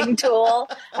marketing tool,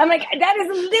 I'm like, that is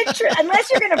literally, unless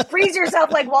you're going to freeze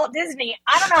yourself like Walt Disney,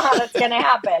 I don't know how that's going to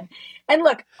happen. And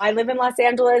look, I live in Los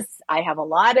Angeles. I have a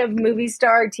lot of movie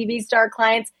star, TV star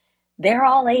clients. They're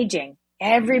all aging.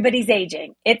 Everybody's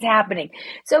aging. It's happening.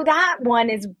 So that one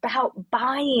is about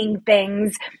buying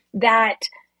things that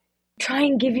try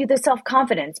and give you the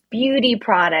self-confidence, beauty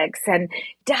products and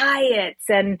diets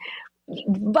and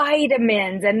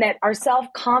vitamins, and that our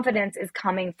self-confidence is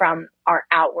coming from our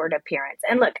outward appearance.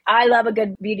 And look, I love a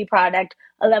good beauty product.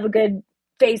 I love a good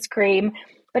face cream.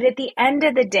 But at the end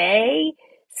of the day,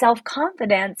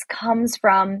 self-confidence comes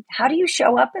from, how do you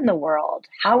show up in the world?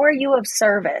 How are you of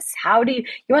service? You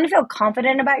want to feel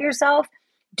confident about yourself?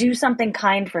 Do something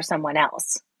kind for someone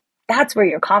else. That's where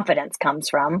your confidence comes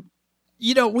from.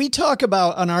 You know, we talk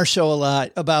about on our show a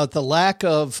lot about the lack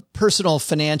of personal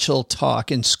financial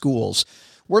talk in schools.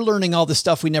 We're learning all the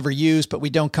stuff we never use, but we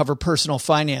don't cover personal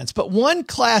finance. But one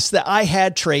class that I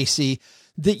had, Tracy,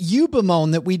 that you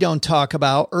bemoan that we don't talk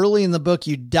about, early in the book,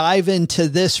 you dive into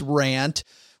this rant,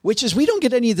 which is we don't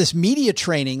get any of this media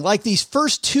training. Like these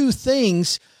first 2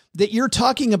 things that you're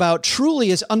talking about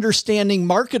truly is understanding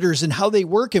marketers and how they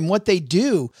work and what they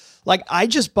do. Like I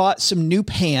just bought some new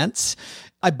pants.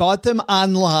 I bought them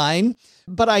online,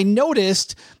 but I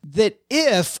noticed that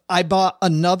if I bought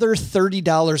another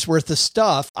 $30 worth of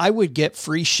stuff, I would get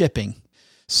free shipping.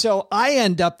 So I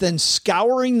end up then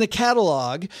scouring the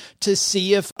catalog to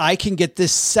see if I can get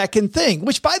this second thing,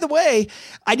 which, by the way,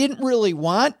 I didn't really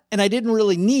want and I didn't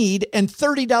really need. And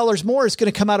 $30 more is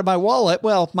going to come out of my wallet.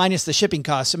 Well, minus the shipping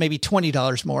cost. So maybe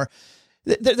 $20 more.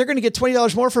 They're going to get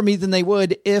 $20 more from me than they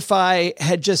would if I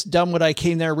had just done what I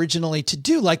came there originally to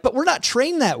do. But we're not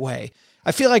trained that way.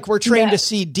 I feel like we're trained to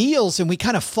see deals and we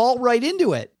kind of fall right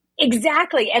into it.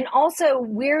 Exactly. And also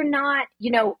we're not,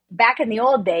 back in the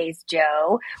old days,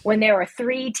 Joe, when there were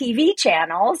 3 TV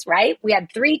channels, right? We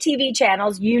had 3 TV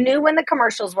channels. You knew when the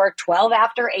commercials were 12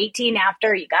 after, 18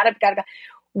 after, you got to go.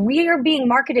 We are being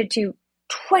marketed to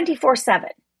 24/7.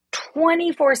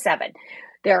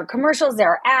 There are commercials, there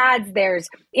are ads, there's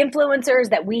influencers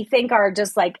that we think are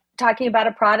just like talking about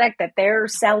a product that they're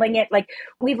selling it. Like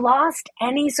we've lost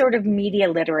any sort of media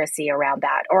literacy around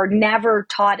that or never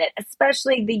taught it,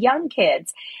 especially the young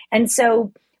kids. And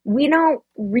so we don't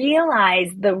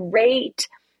realize the rate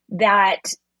that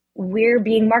we're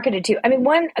being marketed to. I mean,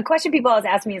 a question people always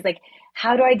ask me is like,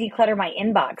 how do I declutter my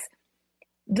inbox?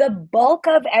 The bulk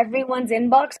of everyone's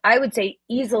inbox, I would say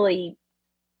easily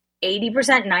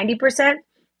 80%, 90%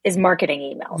 is marketing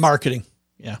emails. Marketing.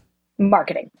 Yeah.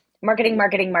 Marketing.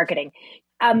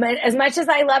 As much as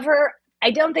I love her,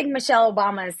 I don't think Michelle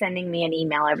Obama is sending me an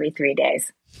email every 3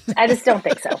 days. I just don't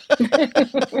think so.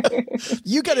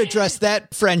 You got to address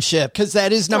that friendship because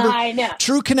that is I know.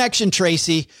 True connection,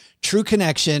 Tracy. True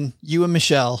connection. You and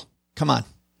Michelle. Come on.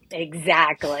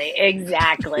 Exactly.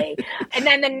 And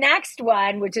then the next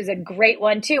one, which is a great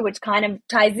one too, which kind of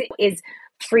ties it, is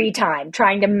free time,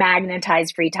 trying to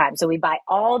magnetize free time. So we buy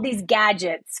all these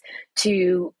gadgets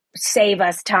to save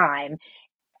us time.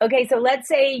 Okay, so let's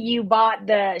say you bought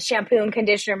the shampoo and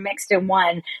conditioner mixed in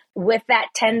one. With that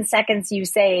 10 seconds you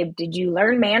saved, did you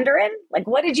learn Mandarin? Like,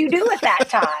 what did you do with that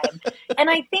time? And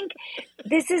I think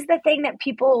this is the thing that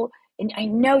people, and I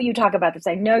know you talk about this,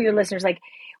 I know your listeners, like,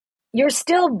 you're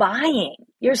still buying,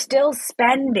 you're still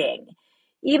spending.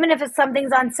 Even if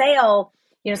something's on sale,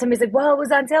 somebody's like, well, it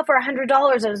was on sale for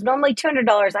 $100. It was normally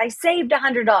 $200. I saved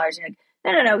 $100. You're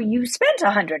like, no, you spent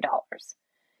 $100.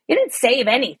 You didn't save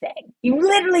anything. You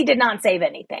literally did not save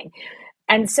anything.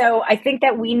 And so I think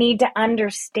that we need to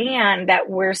understand that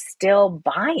we're still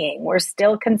buying, we're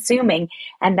still consuming,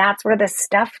 and that's where the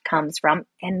stuff comes from.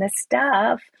 And the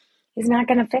stuff is not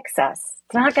going to fix us.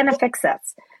 It's not going to fix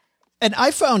us. And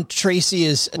I found, Tracy,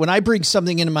 is when I bring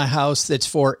something into my house that's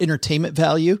for entertainment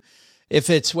value, if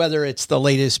it's whether it's the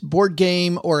latest board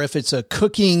game or if it's a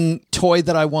cooking toy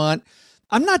that I want.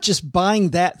 I'm not just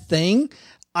buying that thing.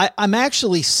 I'm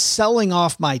actually selling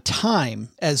off my time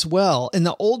as well. And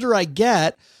the older I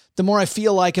get, the more I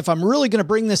feel like if I'm really going to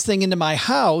bring this thing into my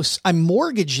house, I'm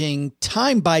mortgaging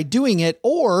time by doing it,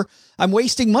 or I'm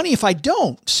wasting money if I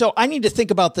don't. So I need to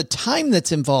think about the time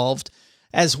that's involved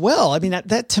as well. I mean,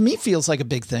 that to me feels like a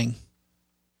big thing.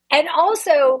 And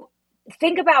also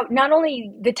think about not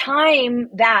only the time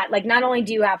that, like, not only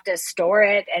do you have to store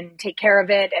it and take care of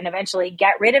it and eventually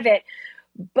get rid of it,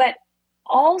 but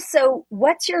also,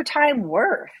 what's your time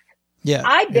worth? Yeah.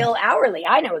 I bill hourly.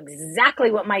 I know exactly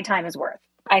what my time is worth.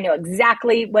 I know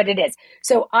exactly what it is.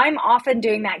 So I'm often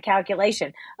doing that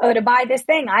calculation. Oh, to buy this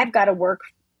thing, I've got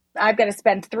to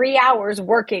spend 3 hours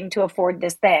working to afford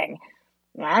this thing.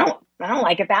 I don't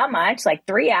like it that much, like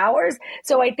 3 hours.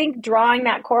 So I think drawing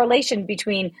that correlation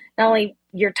between not only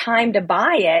your time to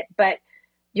buy it, but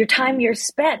your time you're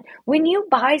spent. When you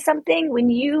buy something, when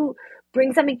you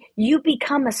bring something, you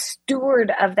become a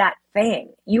steward of that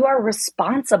thing. You are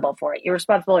responsible for it. You're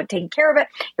responsible for taking care of it.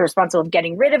 You're responsible for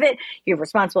getting rid of it. You're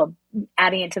responsible for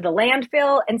adding it to the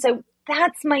landfill. And so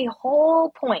that's my whole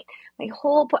point.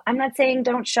 I'm not saying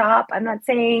don't shop. I'm not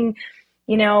saying,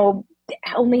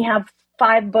 only have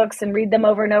 5 books and read them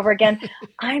over and over again.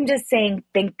 I'm just saying,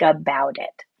 think about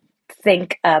it.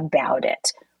 Think about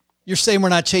it. You're saying we're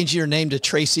not changing your name to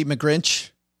Tracy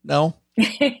McGrinch? No?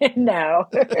 No,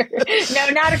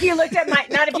 not if you looked at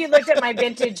my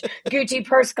vintage Gucci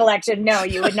purse collection. No,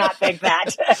 you would not think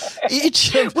that.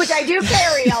 Which I do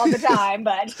carry all the time,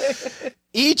 but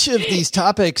each of these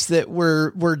topics that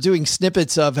we're doing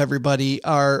snippets of, everybody,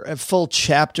 are full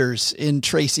chapters in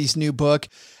Tracy's new book.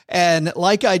 And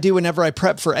like I do whenever I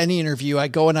prep for any interview, I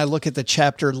go and I look at the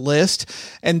chapter list.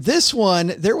 And this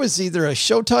one, there was either a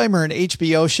Showtime or an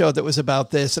HBO show that was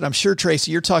about this. And I'm sure,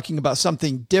 Tracy, you're talking about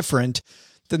something different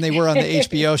than they were on the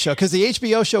HBO show. Because the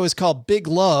HBO show is called Big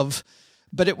Love,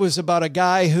 but it was about a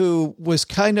guy who was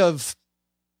kind of,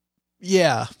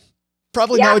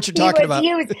 probably know what you're talking about.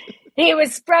 He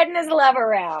was spreading his love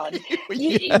around.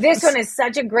 Yes. This one is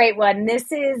such a great one. This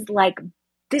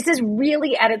is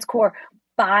really at its core,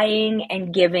 buying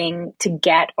and giving to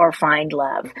get or find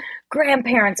love.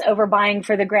 Grandparents overbuying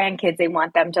for the grandkids. They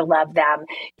want them to love them.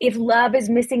 If love is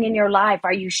missing in your life,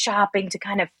 are you shopping to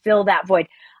kind of fill that void?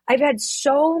 I've had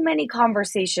so many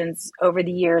conversations over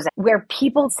the years where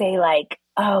people say like,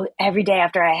 oh, every day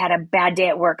after I had a bad day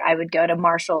at work, I would go to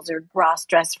Marshall's or Ross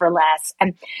Dress for Less.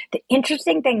 And the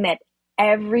interesting thing that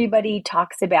everybody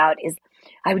talks about is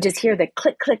I would just hear the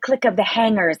click, click, click of the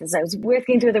hangers as I was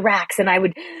working through the racks, and I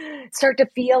would start to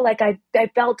feel like I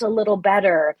felt a little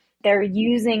better. They're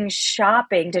using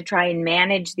shopping to try and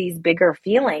manage these bigger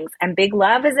feelings, and big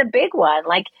love is a big one.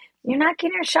 Like, you're not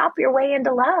going to shop your way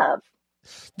into love.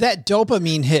 That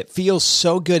dopamine hit feels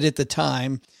so good at the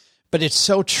time, but it's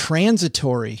so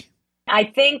transitory. I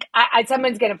think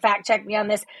someone's going to fact check me on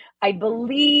this. I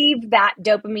believe that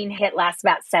dopamine hit lasts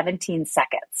about 17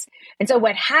 seconds. And so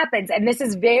what happens, and this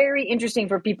is very interesting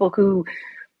for people who,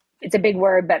 it's a big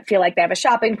word, but feel like they have a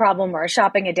shopping problem or a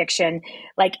shopping addiction.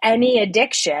 Like any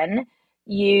addiction,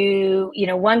 you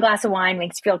know, one glass of wine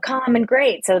makes you feel calm and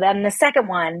great. So then the second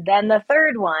one, then the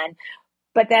third one.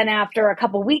 But then after a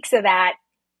couple weeks of that,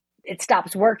 it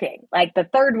stops working. Like the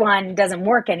third one doesn't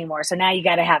work anymore. So now you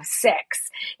got to have 6.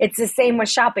 It's the same with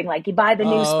shopping. Like you buy the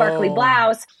new sparkly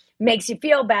blouse, makes you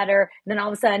feel better. Then all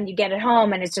of a sudden you get it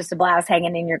home and it's just a blouse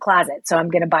hanging in your closet. So I'm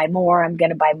going to buy more. I'm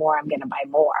going to buy more. I'm going to buy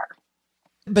more.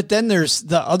 But then there's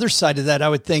the other side of that. I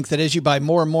would think that as you buy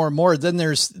more and more and more, then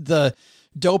there's the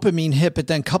dopamine hit, but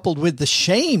then coupled with the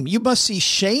shame. You must see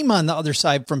shame on the other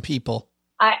side from people.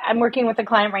 I'm working with a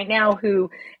client right now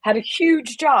who had a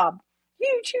huge job,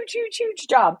 huge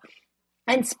job,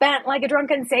 and spent like a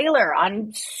drunken sailor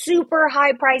on super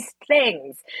high priced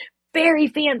things, very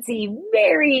fancy,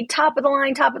 very top of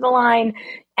the line.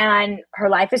 And her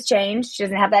life has changed. She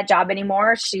doesn't have that job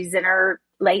anymore. She's in her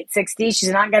late 60s. She's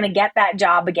not going to get that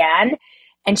job again.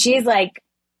 And she's like,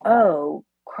 oh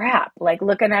crap, like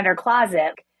looking at her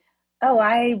closet. Oh,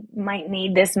 I might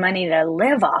need this money to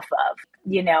live off of.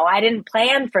 You know, I didn't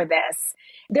plan for this.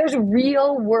 There's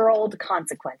real world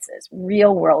consequences.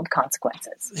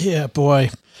 Yeah,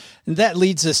 boy. And that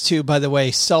leads us to, by the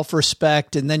way,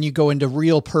 self-respect. And then you go into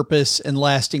real purpose and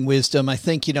lasting wisdom. I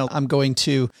think, you know, I'm going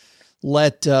to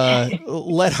let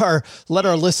our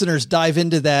listeners dive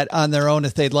into that on their own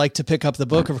if they'd like to pick up the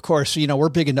book. Of course, you know, we're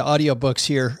big into audiobooks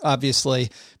here,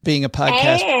 obviously, being a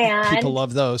podcast. And people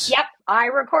love those. Yep. I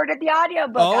recorded the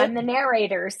audiobook. I'm the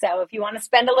narrator. So if you want to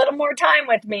spend a little more time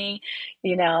with me,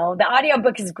 the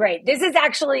audiobook is great. This is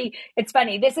actually, it's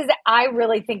funny. I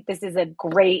really think this is a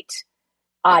great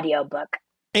audiobook.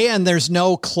 And there's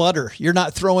no clutter. You're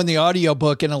not throwing the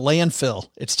audiobook in a landfill.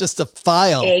 It's just a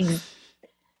file.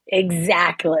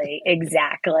 Exactly.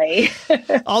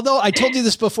 Although I told you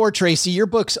this before, Tracy, your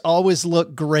books always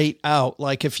look great out.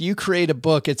 Like if you create a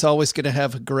book, it's always going to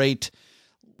have a great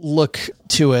look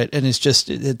to it. And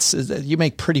it's you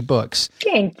make pretty books.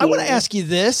 Thank you. I want to ask you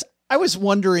this. I was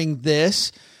wondering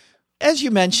this. As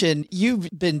you mentioned, you've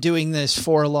been doing this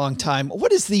for a long time.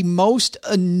 What is the most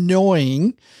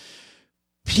annoying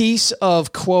piece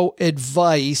of quote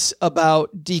advice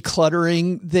about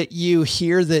decluttering that you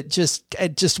hear that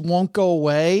it just won't go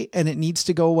away and it needs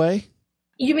to go away?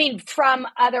 You mean from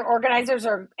other organizers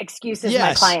or excuses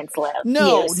my clients live?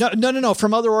 No.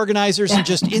 From other organizers and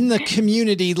just in the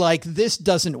community, like this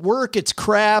doesn't work. It's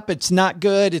crap. It's not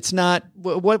good. It's not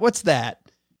what's that?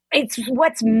 It's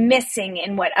what's missing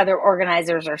in what other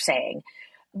organizers are saying.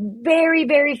 Very,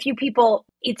 very few people,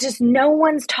 it's just no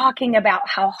one's talking about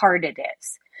how hard it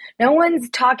is. No one's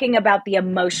talking about the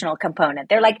emotional component.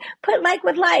 They're like, put like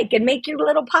with like and make your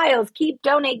little piles, keep,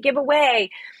 donate, give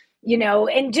away,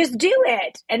 and just do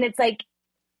it. And it's like,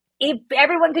 if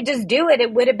everyone could just do it,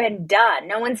 it would have been done.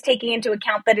 No one's taking into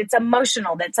account that it's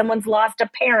emotional, that someone's lost a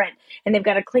parent and they've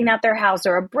got to clean out their house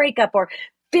or a breakup or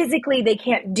physically they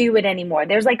can't do it anymore.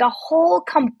 There's like a whole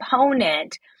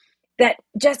component that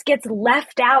just gets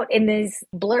left out in these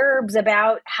blurbs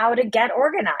about how to get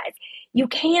organized. You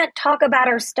can't talk about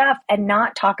our stuff and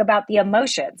not talk about the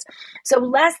emotions. So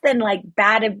less than like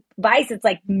bad advice, it's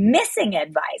like missing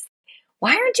advice.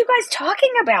 Why aren't you guys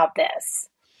talking about this?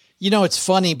 It's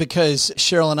funny because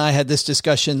Cheryl and I had this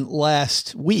discussion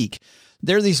last week.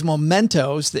 There are these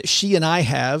mementos that she and I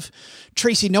have.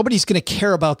 Tracy, nobody's going to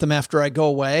care about them after I go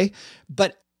away,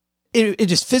 but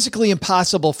it is physically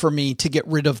impossible for me to get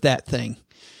rid of that thing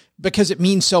because it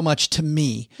means so much to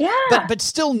me. Yeah. But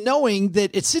still knowing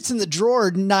that it sits in the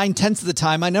drawer 9/10 of the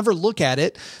time, I never look at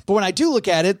it. But when I do look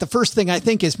at it, the first thing I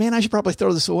think is, man, I should probably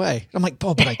throw this away. I'm like,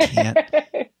 but I can't.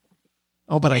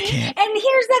 But I can't. And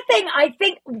here's the thing. I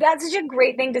think that's such a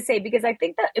great thing to say because I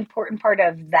think the important part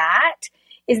of that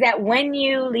is that when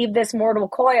you leave this mortal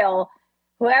coil,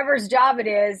 whoever's job it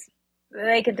is,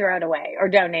 they can throw it away or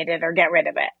donate it or get rid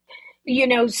of it.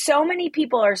 So many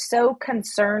people are so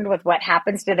concerned with what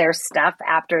happens to their stuff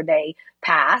after they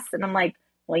pass. And I'm like,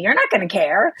 well, you're not going to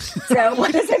care. So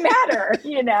what does it matter?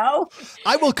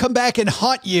 I will come back and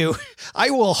haunt you. I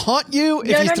will haunt you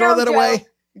if you throw that away.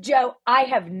 Joe, I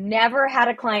have never had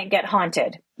a client get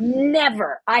haunted.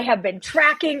 Never. I have been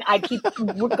tracking. I keep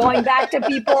going back to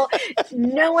people.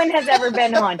 No one has ever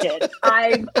been haunted.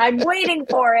 I'm waiting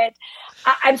for it.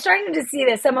 I'm starting to see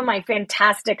this. Some of my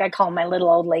fantastic, I call my little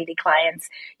old lady clients,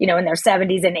 in their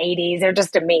 70s and 80s. They're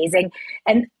just amazing.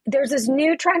 And there's this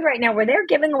new trend right now where they're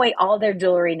giving away all their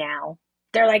jewelry now.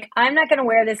 They're like, I'm not going to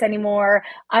wear this anymore.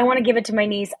 I want to give it to my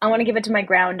niece. I want to give it to my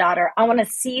granddaughter. I want to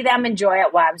see them enjoy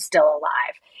it while I'm still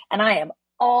alive. And I am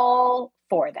all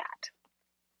for that.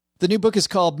 The new book is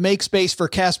called Make Space for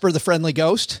Casper the Friendly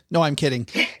Ghost. No, I'm kidding.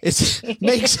 It's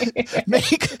make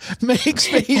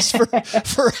space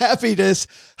for happiness,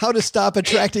 how to stop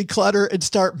attracting clutter and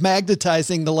start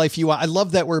magnetizing the life you want. I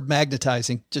love that word,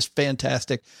 magnetizing. Just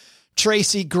fantastic.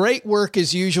 Tracy, great work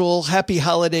as usual. Happy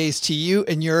holidays to you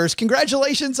and yours.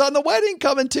 Congratulations on the wedding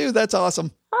coming too. That's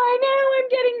awesome. I know. I'm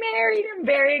getting married. I'm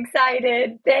very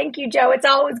excited. Thank you, Joe. It's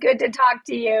always good to talk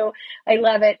to you. I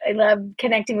love it. I love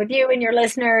connecting with you and your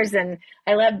listeners, and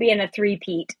I love being a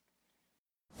three-peat.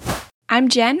 I'm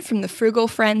Jen from the Frugal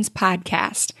Friends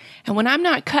podcast, and when I'm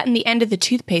not cutting the end of the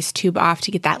toothpaste tube off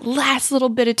to get that last little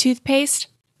bit of toothpaste,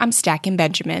 I'm stacking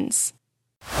Benjamins.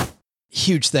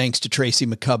 Huge thanks to Tracy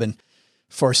McCubbin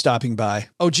for stopping by.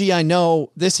 Oh, gee, I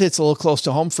know this hits a little close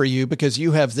to home for you because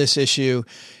you have this issue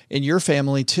in your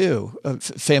family too, a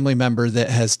family member that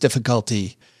has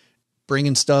difficulty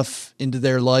bringing stuff into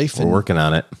their life. We're working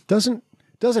on it. Doesn't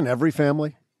every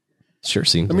family? Sure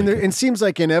seems. I mean, it seems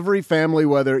like in every family,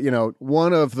 whether,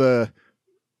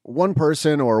 one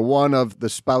person or one of the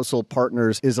spousal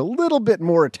partners is a little bit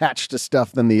more attached to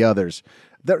stuff than the others.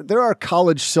 There are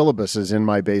college syllabuses in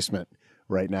my basement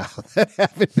right now that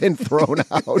haven't been thrown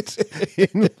out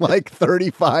in like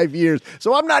 35 years.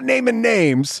 So I'm not naming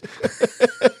names.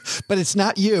 But it's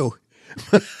not you.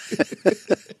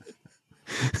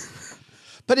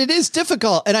 But it is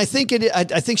difficult. And I think I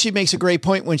think she makes a great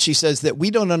point when she says that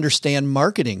we don't understand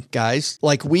marketing, guys.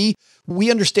 Like we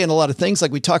understand a lot of things.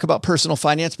 Like we talk about personal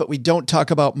finance, but we don't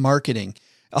talk about marketing.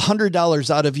 $100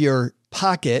 out of your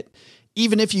pocket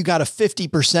even if you got a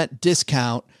 50%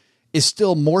 discount, is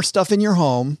still more stuff in your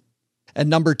home. And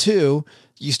number two,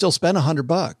 you still spend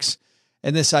 $100.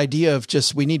 And this idea of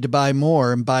just, we need to buy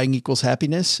more and buying equals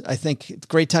happiness. I think it's a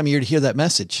great time of year to hear that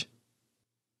message.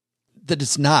 That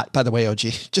it's not, by the way, OG,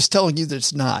 just telling you that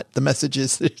it's not. The message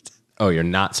is that. Oh, you're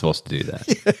not supposed to do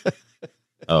that.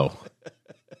 Oh,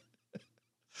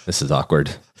 this is awkward.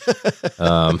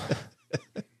 Well,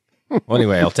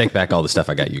 anyway, I'll take back all the stuff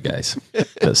I got you guys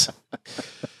because,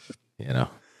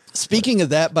 Speaking of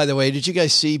that, by the way, did you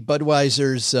guys see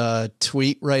Budweiser's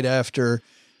tweet right after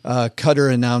Cutter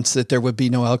announced that there would be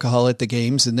no alcohol at the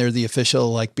games and they're the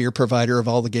official beer provider of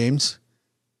all the games?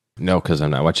 No, because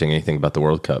I'm not watching anything about the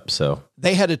World Cup. So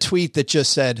they had a tweet that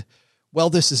just said, well,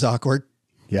 this is awkward.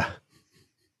 Yeah.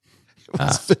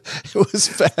 It was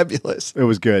fabulous. It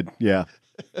was good. Yeah.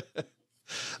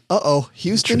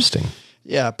 Houston. Interesting.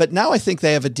 Yeah. But now I think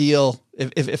they have a deal.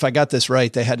 If I got this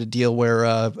right, they had a deal where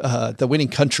the winning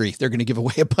country, they're going to give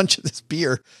away a bunch of this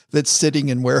beer that's sitting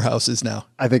in warehouses now.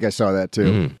 I think I saw that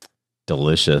too.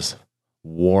 Delicious.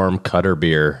 Warm Cutter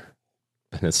beer.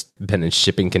 And it's been in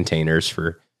shipping containers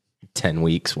for 10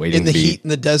 weeks waiting in the heat in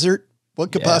the desert.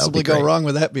 What could possibly go great. wrong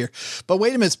with that beer? But wait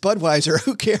a minute, it's Budweiser.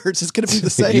 Who cares? It's going to be the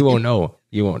same. You won't know.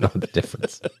 You won't know the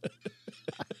difference.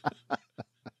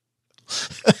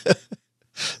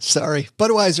 Sorry.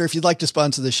 Budweiser, if you'd like to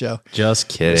sponsor the show. Just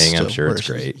kidding. I'm sure it's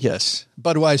great. Yes.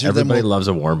 Budweiser. Everybody loves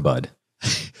a warm Bud.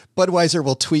 Budweiser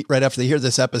will tweet right after they hear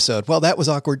this episode. Well, that was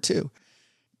awkward too.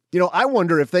 I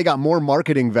wonder if they got more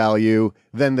marketing value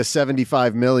than the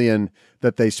 $75 million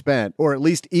that they spent, or at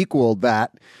least equaled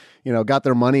that, got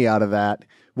their money out of that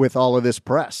with all of this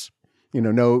press.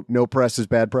 No press is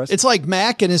bad press. It's like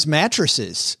Mac and his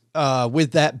mattresses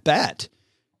with that bet.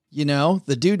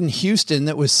 The dude in Houston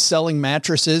that was selling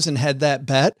mattresses and had that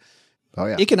bet. Oh,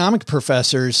 yeah. Economic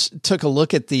professors took a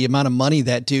look at the amount of money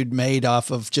that dude made off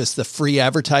of just the free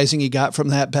advertising he got from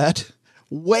that bet.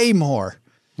 Way more.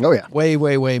 Oh, yeah. Way,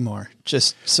 way, way more.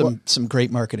 Just some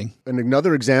great marketing. And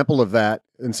another example of that,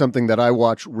 and something that I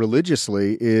watch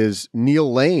religiously, is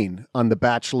Neil Lane on The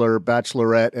Bachelor,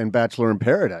 Bachelorette, and Bachelor in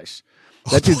Paradise.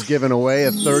 That dude's giving away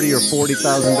a $30,000 or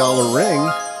 $40,000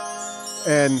 ring.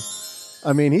 And,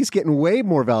 I mean, he's getting way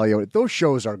more value. Those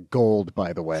shows are gold,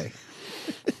 by the way.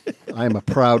 I am a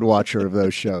proud watcher of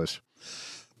those shows.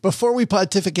 Before we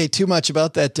pontificate too much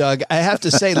about that, Doug, I have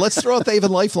to say, let's throw out the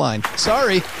Avon Lifeline.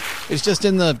 Sorry. It's just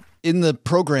in the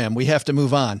program. We have to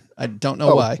move on. I don't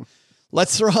know why.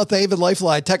 Let's throw out the Haven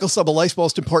Lifeline, tackle some of life's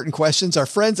most important questions. Our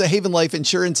friends at Haven Life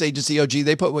Insurance Agency, OG,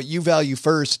 they put what you value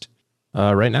first.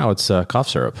 Right now it's cough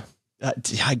syrup.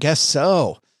 I guess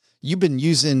so. You've been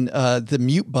using the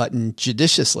mute button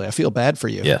judiciously. I feel bad for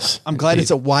you. Yes. I'm glad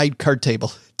it's a wide card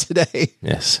table today.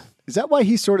 Yes. Is that why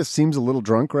he sort of seems a little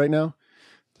drunk right now?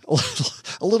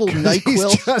 A little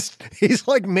NyQuil. He's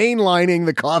like mainlining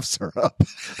the cough syrup.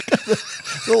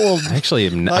 Actually,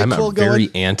 I'm very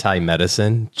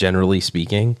anti-medicine, generally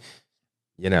speaking.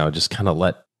 Just kind of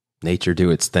let nature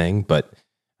do its thing. But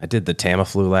I did the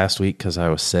Tamiflu last week because I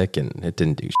was sick, and it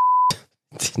didn't do shit.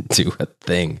 It didn't do a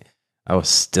thing. I was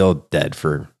still dead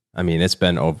it's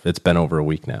been over a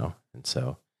week now, and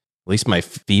so at least my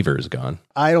fever is gone.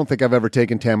 I don't think I've ever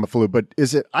taken Tamiflu, but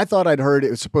I thought I'd heard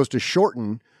it was supposed to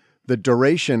shorten the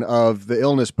duration of the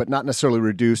illness, but not necessarily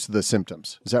reduce the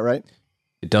symptoms. Is that right?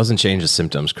 It doesn't change the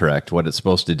symptoms, correct? What it's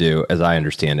supposed to do, as I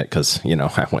understand it, because,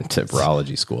 I went to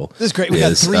virology school. This is great. We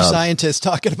got three scientists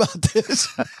talking about this.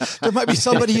 There might be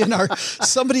somebody in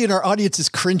our audience is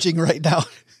cringing right now.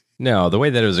 No, the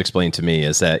way that it was explained to me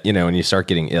is that, when you start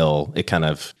getting ill, it kind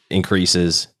of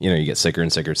increases, you get sicker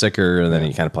and sicker and sicker, and then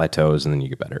you kind of plateaus, and then you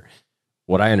get better.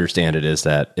 What I understand it is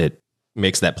that it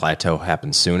makes that plateau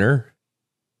happen sooner,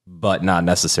 but not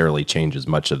necessarily changes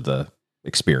much of the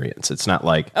experience. It's not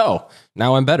like, oh,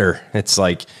 now I'm better. It's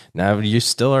like, now you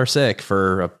still are sick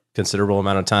for a considerable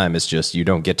amount of time. It's just, you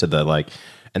don't get to the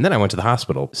and then I went to the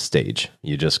hospital stage.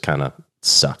 You just kind of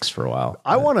sucks for a while.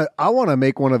 I want to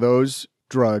make one of those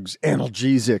drugs,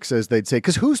 analgesics, as they'd say,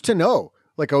 because who's to know?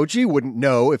 Like OG wouldn't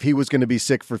know if he was going to be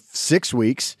sick for 6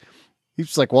 weeks.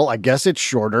 He's like, well, I guess it's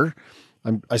shorter.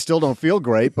 I still don't feel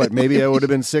great, but maybe I would have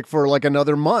been sick for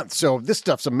another month. So this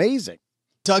stuff's amazing.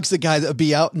 Doug's the guy that would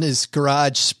be out in his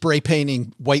garage spray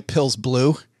painting white pills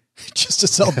blue just to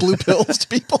sell blue pills to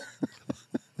people.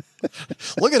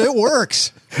 Look at it,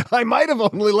 works. I might have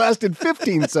only lasted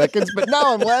 15 seconds, but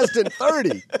now I'm lasting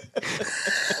 30.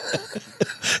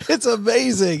 It's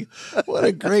amazing. What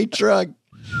a great drug.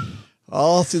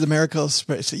 All through the miracles.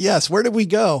 So yes, where did we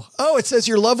go? Oh, it says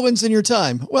your loved ones in your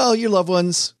time. Well, your loved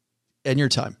ones And your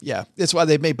time. Yeah. That's why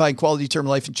they've made buying quality term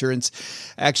life insurance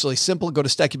actually simple. Go to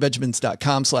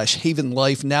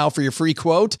stackingbenjamins.com/havenlife now for your free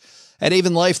quote. At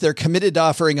Haven Life, they're committed to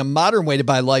offering a modern way to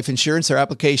buy life insurance. Their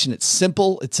application, it's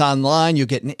simple. It's online. You'll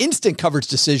get an instant coverage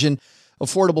decision,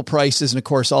 affordable prices, and of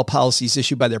course, all policies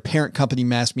issued by their parent company,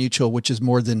 Mass Mutual, which is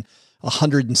more than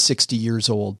 160 years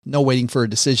old. No waiting for a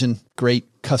decision.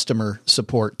 Great customer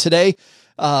support. Today,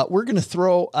 we're going to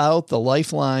throw out the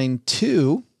lifeline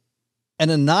to an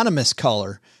anonymous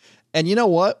caller. And you know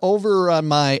what? Over on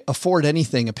my Afford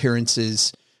Anything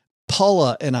appearances,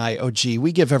 Paula and I, OG,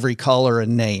 we give every caller a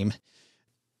name.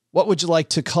 What would you like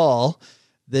to call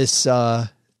this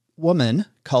woman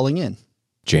calling in?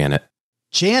 Janet.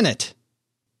 Janet.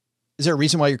 Is there a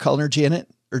reason why you're calling her Janet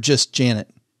or just Janet?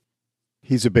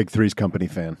 He's a big Three's Company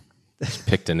fan. Just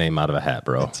picked a name out of a hat,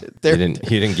 bro. He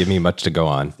didn't give me much to go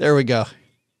on. There we go.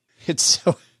 It's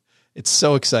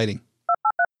so exciting.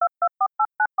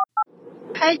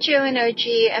 Hi, Joe and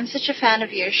OG. I'm such a fan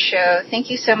of your show. Thank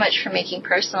you so much for making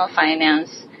personal finance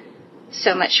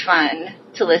so much fun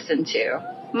to listen to.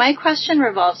 My question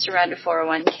revolves around a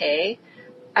 401k.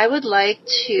 I would like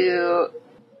to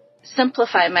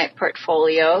simplify my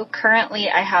portfolio. Currently,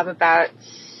 I have about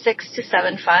 6 to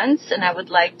 7 funds, and I would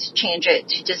like to change it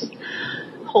to just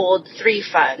hold 3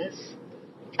 funds.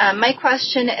 My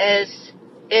question is,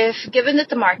 given that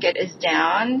the market is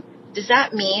down, does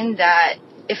that mean that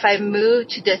if I move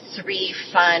to the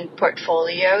 3-fund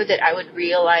portfolio that I would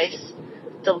realize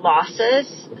the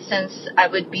losses, since I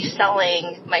would be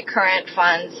selling my current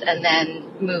funds and then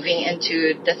moving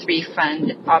into the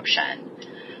 3-fund option?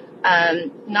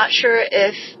 Not sure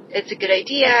if it's a good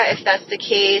idea, if that's the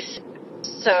case.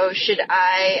 So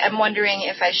I'm wondering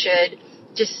if I should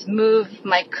just move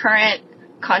my current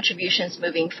contributions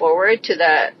moving forward to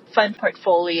the fund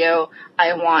portfolio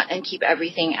I want and keep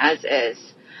everything as is.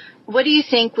 What do you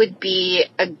think would be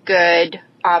a good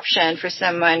option for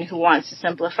someone who wants to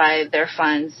simplify their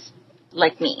funds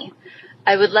like me?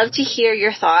 I would love to hear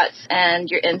your thoughts and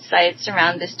your insights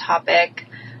around this topic.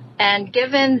 And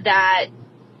given that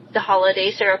the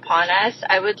holidays are upon us,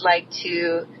 I would like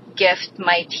to gift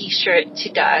my t-shirt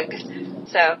to Doug.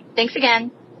 So thanks again.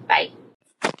 Bye.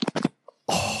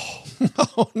 Oh,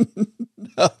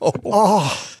 no.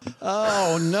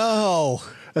 Oh, no.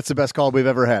 That's the best call we've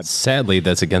ever had. Sadly,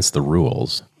 that's against the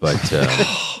rules, but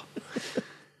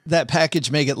that package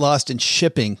may get lost in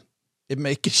shipping.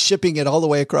 Shipping it all the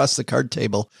way across the card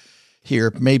table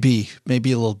here may be a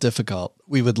little difficult.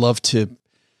 We would love to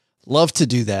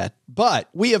do that, but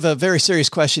we have a very serious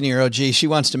question here. OG, she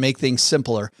wants to make things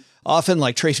simpler. Often,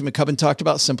 like Tracy McCubbin talked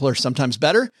about, simpler, sometimes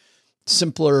better.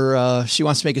 Simpler. She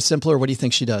wants to make it simpler. What do you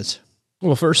think she does?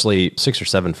 Well, firstly, 6 or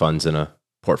 7 funds in a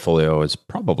portfolio is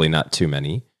probably not too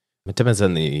many. It depends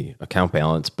on the account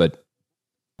balance, but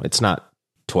it's not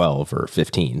 12 or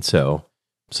 15. So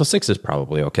 6 is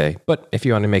probably okay. But if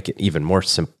you want to make it even more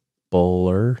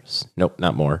simpler, nope,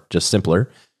 not more, just simpler,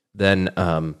 then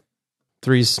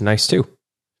 3 is nice too.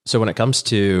 So when it comes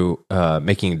to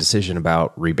making a decision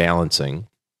about rebalancing,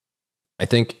 I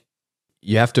think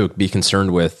you have to be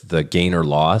concerned with the gain or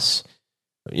loss,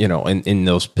 in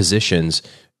those positions.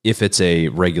 If it's a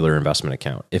regular investment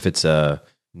account, if it's a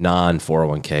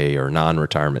non-401k or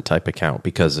non-retirement type account,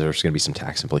 because there's going to be some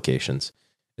tax implications.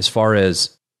 As far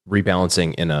as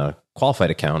rebalancing in a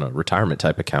qualified account, a retirement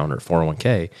type account or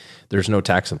 401k, there's no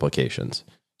tax implications.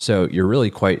 So you're really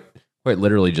quite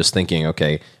literally just thinking,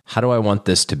 okay, how do I want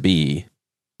this to be?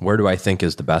 Where do I think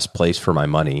is the best place for my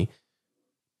money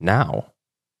now?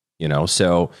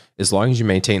 So as long as you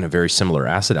maintain a very similar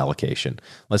asset allocation,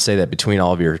 let's say that between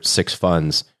all of your 6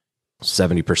 funds,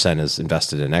 70% is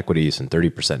invested in equities and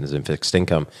 30% is in fixed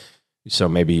income. So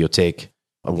maybe you'll take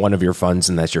one of your funds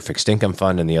and that's your fixed income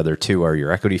fund and the other 2 are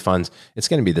your equity funds. It's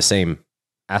going to be the same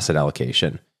asset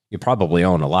allocation. You probably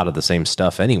own a lot of the same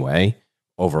stuff anyway,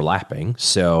 overlapping.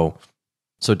 So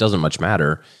it doesn't much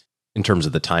matter in terms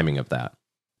of the timing of that.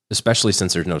 Especially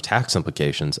since there's no tax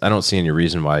implications, I don't see any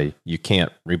reason why you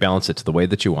can't rebalance it to the way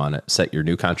that you want it, set your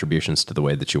new contributions to the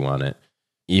way that you want it,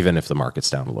 even if the market's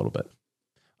down a little bit.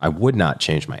 I would not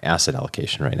change my asset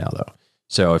allocation right now, though.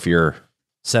 So if you're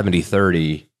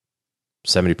 70-30,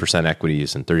 70%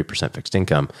 equities and 30% fixed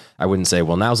income, I wouldn't say,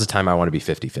 well, now's the time I want to be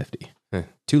 50-50.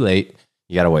 Too late.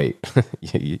 You got to wait.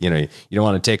 you don't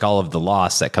want to take all of the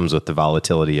loss that comes with the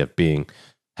volatility of being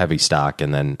heavy stock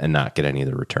and not get any of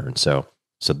the return. So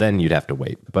then you'd have to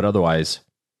wait. But otherwise,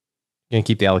 you're going to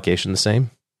keep the allocation the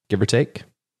same, give or take.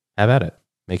 Have at it.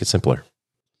 Make it simpler.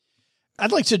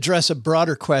 I'd like to address a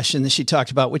broader question that she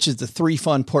talked about, which is the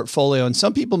 3-fund portfolio. And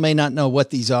some people may not know what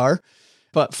these are,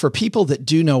 but for people that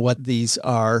do know what these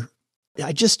are,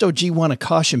 I just, OG, want to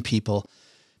caution people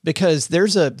because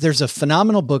there's a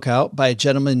phenomenal book out by a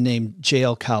gentleman named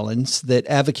J.L. Collins that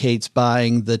advocates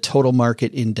buying the total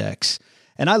market index.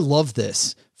 And I love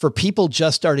this. For people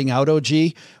just starting out,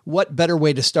 OG, what better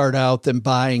way to start out than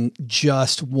buying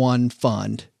just one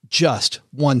fund, just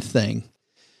one thing?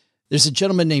 There's a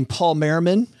gentleman named Paul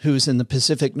Merriman who's in the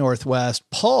Pacific Northwest.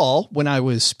 Paul, when I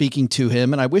was speaking to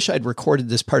him, and I wish I'd recorded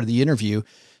this part of the interview,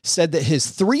 said that his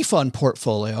 3-fund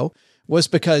portfolio was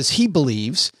because he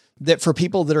believes that for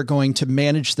people that are going to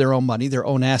manage their own money, their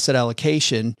own asset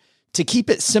allocation, to keep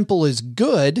it simple is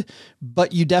good,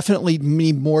 but you definitely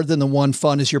need more than the one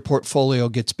fund as your portfolio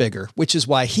gets bigger, which is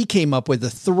why he came up with a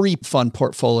 3-fund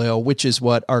portfolio, which is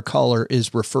what our caller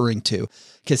is referring to,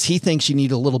 because he thinks you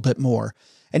need a little bit more.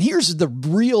 And here's the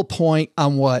real point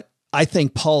on what I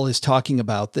think Paul is talking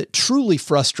about that truly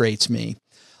frustrates me.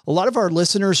 A lot of our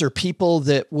listeners are people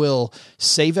that will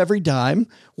save every dime,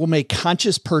 will make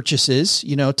conscious purchases,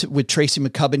 with Tracy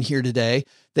McCubbin here today.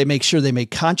 They make sure they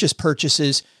make conscious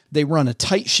purchases. They run a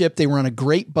tight ship. They run a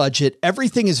great budget.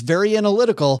 Everything is very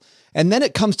analytical. And then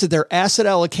it comes to their asset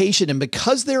allocation. And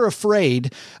because they're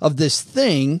afraid of this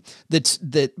thing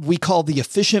that we call the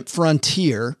efficient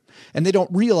frontier, and they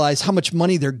don't realize how much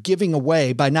money they're giving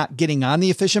away by not getting on the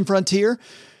efficient frontier,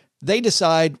 they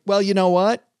decide, well, you know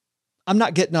what? I'm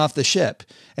not getting off the ship.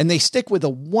 And they stick with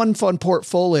a 1-fund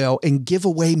portfolio and give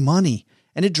away money.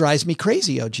 And it drives me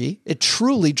crazy, OG. It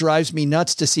truly drives me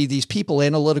nuts to see these people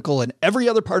analytical in every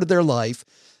other part of their life,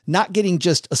 not getting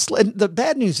just the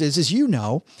bad news is,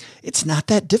 it's not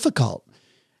that difficult.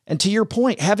 And to your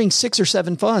point, having 6 or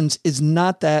 7 funds is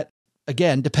not that,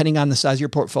 again, depending on the size of your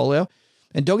portfolio.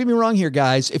 And don't get me wrong here,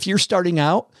 guys. If you're starting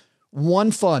out,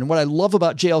 1 fund, what I love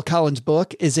about J.L. Collins'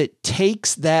 book is it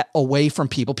takes that away from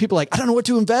people. People are like, I don't know what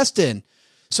to invest in,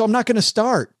 so I'm not going to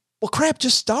start. Well, crap,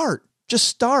 just start. Just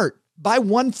start. Buy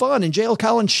 1 fund. And J.L.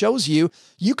 Collins shows you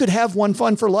could have 1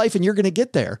 fund for life and you're going to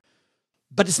get there.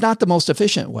 But it's not the most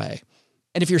efficient way.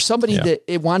 And if you're somebody that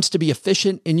it wants to be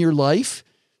efficient in your life,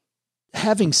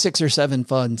 having 6 or 7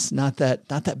 funds, not that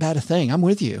bad a thing. I'm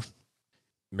with you.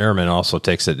 Merriman also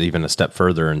takes it even a step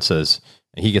further and says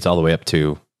he gets all the way up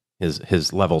to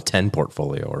his level 10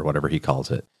 portfolio or whatever he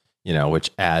calls it,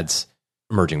 which adds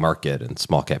emerging market and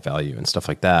small cap value and stuff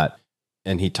like that.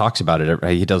 And he talks about it.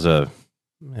 He does a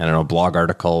blog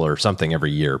article or something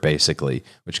every year, basically,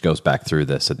 which goes back through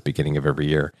this at the beginning of every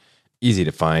year. Easy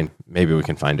to find. Maybe we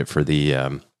can find it for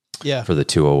the, for the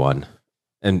 201.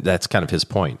 And that's kind of his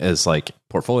point is like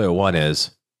portfolio 1 is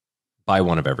buy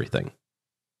 1 of everything.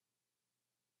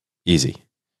 Easy,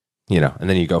 and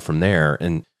then you go from there.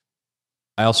 And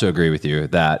I also agree with you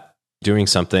that doing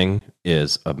something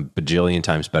is a bajillion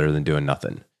times better than doing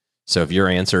nothing. So if your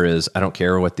answer is, I don't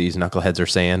care what these knuckleheads are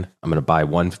saying, I'm going to buy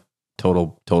 1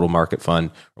 total market fund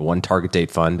or 1 target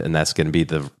date fund, and that's going to be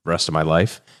the rest of my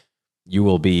life, you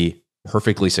will be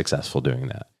perfectly successful doing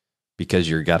that because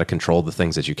you've got to control the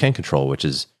things that you can control, which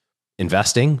is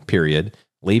investing, period,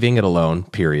 leaving it alone,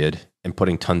 period, and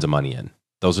putting tons of money in.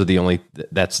 Those are the only,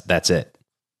 that's it.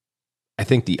 I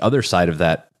think the other side of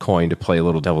that coin, to play a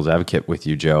little devil's advocate with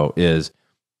you, Joe, is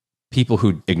people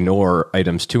who ignore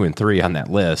items 2 and 3 on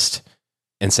that list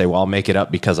and say, well, I'll make it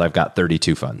up because I've got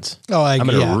 32 funds. I'm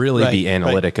going to really be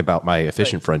analytic about my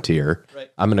efficient frontier.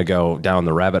 I'm going to go down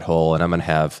the rabbit hole and I'm going to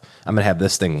have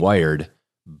this thing wired.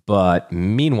 But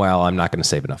meanwhile, I'm not going to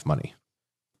save enough money.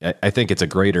 I think it's a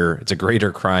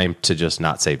greater crime to just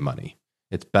not save money.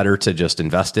 It's better to just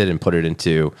invest it and put it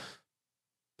into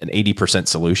an 80%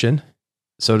 solution,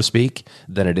 so to speak,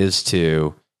 than it is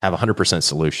to have a 100%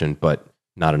 solution, but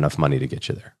not enough money to get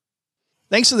you there.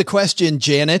 Thanks for the question,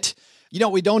 Janet.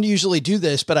 We don't usually do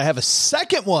this, but I have a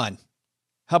second one.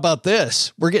 How about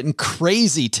this? We're getting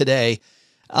crazy today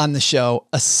on the show.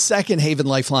 A second Haven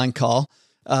Lifeline call.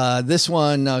 This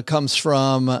one comes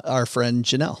from our friend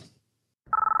Janelle.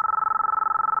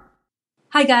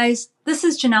 Hi guys, this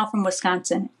is Janelle from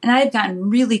Wisconsin, and I have gotten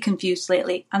really confused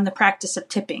lately on the practice of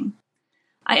tipping.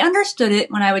 I understood it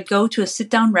when I would go to a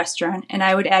sit-down restaurant and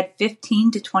I would add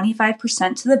 15 to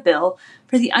 25% to the bill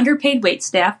for the underpaid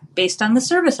waitstaff based on the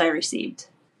service I received.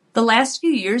 The last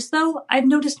few years, though, I've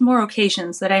noticed more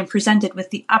occasions that I am presented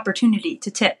with the opportunity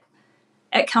to tip.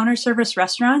 At counter service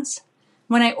restaurants,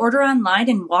 when I order online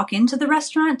and walk into the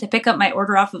restaurant to pick up my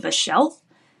order off of a shelf,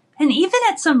 and even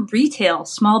at some retail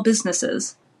small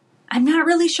businesses. I'm not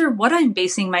really sure what I'm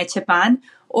basing my tip on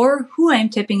or who I'm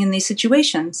tipping in these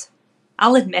situations.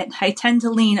 I'll admit I tend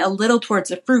to lean a little towards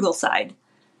the frugal side.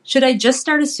 Should I just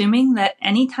start assuming that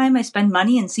anytime I spend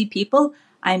money and see people,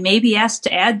 I may be asked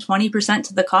to add 20%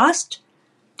 to the cost?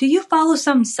 Do you follow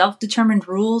some self-determined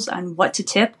rules on what to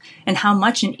tip and how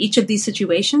much in each of these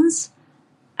situations?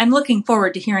 I'm looking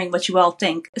forward to hearing what you all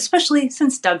think, especially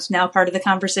since Doug's now part of the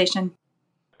conversation.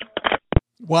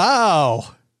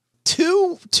 Wow.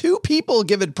 Two people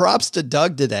giving props to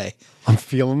Doug today. I'm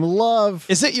feeling the love.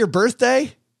 Is it your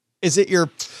birthday? Is it your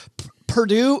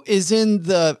Purdue is in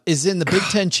the Big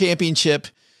Ten championship?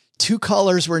 2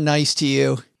 callers were nice to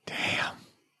you. Damn.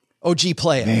 OG,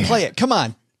 play it. Man. Play it. Come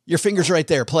on. Your finger's right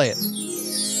there. Play it.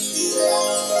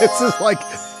 It's just like...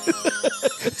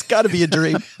 It's got to be a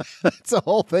dream. The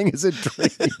whole thing is a dream.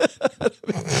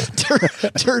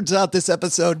 Turns out this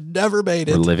episode never made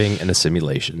it. We're living in a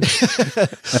simulation.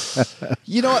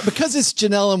 You know what? Because it's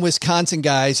Janelle in Wisconsin,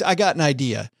 guys, I got an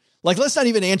idea. Like, let's not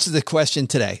even answer the question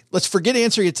today. Let's forget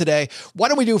answering it today. Why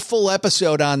don't we do a full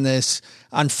episode on this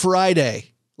on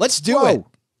Friday? Let's do it.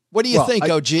 What do you think,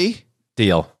 OG?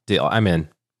 Deal. I'm in.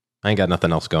 I ain't got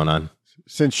nothing else going on.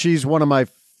 Since she's one of my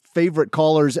favorite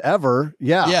callers ever.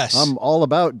 Yeah. Yes. I'm all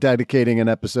about dedicating an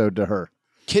episode to her.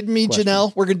 Kidding me,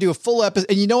 Janelle? We're going to do a full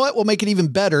episode. And you know what? We'll make it even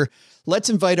better.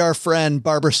 Let's invite our friend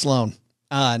Barbara Sloan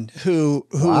on, who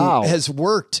has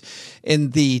worked in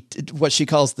the, what she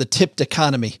calls the tipped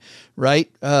economy,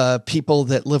 right? People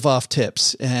that live off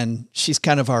tips. And she's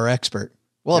kind of our expert.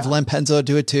 We'll have Len Penzo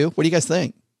do it too. What do you guys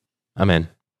think? I'm in.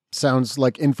 Sounds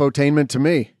like infotainment to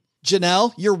me.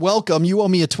 Janelle, you're welcome. You owe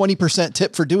me a 20%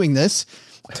 tip for doing this.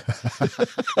 Of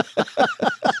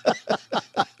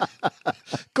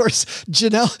course,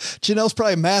 Janelle's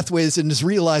probably a math whiz and is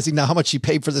realizing now how much she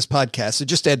paid for this podcast. So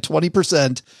just add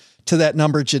 20% to that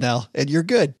number, Janelle, and you're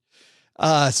good.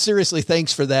 Seriously,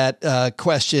 thanks for that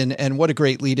question. And what a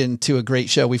great lead into a great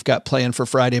show we've got planned for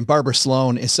Friday. And Barbara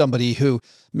Sloan is somebody who,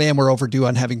 man, we're overdue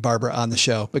on having Barbara on the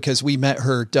show because we met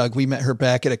her, Doug, we met her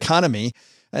back at Economy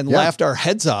and laughed our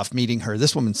heads off meeting her.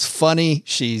 This woman's funny.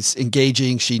 She's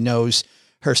engaging. She knows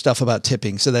her stuff about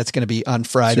tipping. So that's going to be on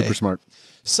Friday. Super smart.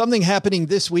 Something happening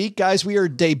this week, guys. We are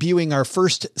debuting our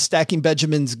first Stacking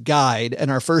Benjamins guide,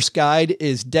 and our first guide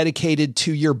is dedicated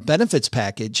to your benefits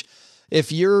package.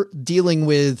 If you're dealing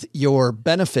with your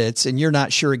benefits and you're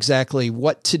not sure exactly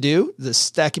what to do, the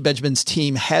Stacking Benjamins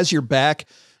team has your back.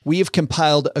 We have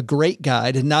compiled a great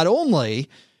guide, and not only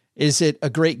is it a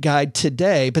great guide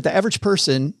today, but the average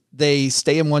person, they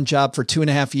stay in one job for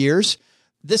 2.5 years.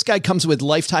 This guide comes with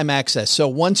lifetime access. So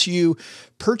once you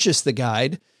purchase the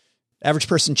guide, average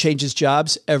person changes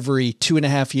jobs every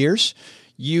 2.5 years.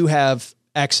 You have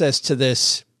access to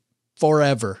this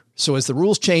forever. So as the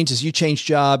rules change, as you change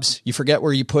jobs, you forget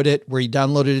where you put it, where you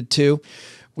downloaded it to,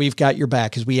 we've got your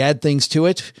back. As we add things to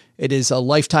it, it is a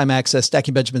lifetime access,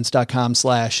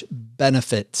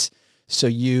 stackingbenjamins.com/benefits. So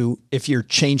if you're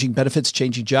changing benefits,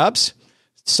 changing jobs,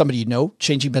 somebody you know,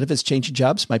 changing benefits, changing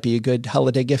jobs might be a good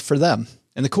holiday gift for them.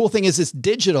 And the cool thing is it's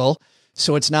digital,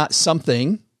 so it's not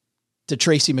something, to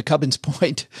Tracy McCubbin's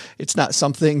point, it's not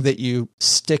something that you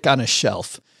stick on a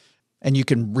shelf and you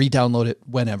can re-download it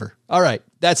whenever. All right,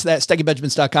 that's that,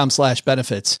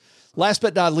 stackingbenjamins.com/benefits. Last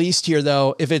but not least here,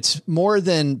 though, if it's more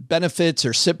than benefits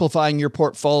or simplifying your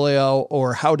portfolio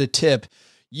or how to tip,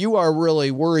 you are really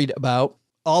worried about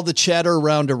all the chatter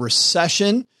around a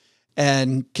recession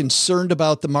and concerned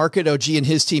about the market, OG and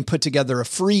his team put together a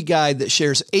free guide that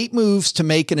shares 8 moves to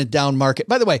make in a down market.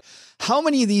 By the way, how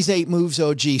many of these 8 moves,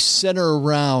 OG, center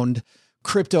around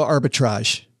crypto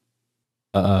arbitrage?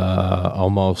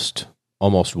 Almost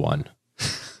 1,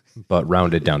 but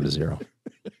rounded down to 0.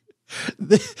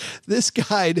 This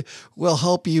guide will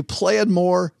help you plan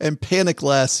more and panic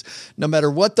less, no matter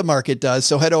what the market does.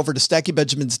 So head over to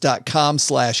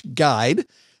stackingbenjamins.com/guide.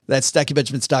 That's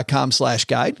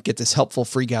stackingbenjamins.com/guide. Get this helpful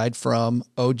free guide from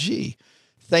OG.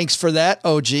 Thanks for that,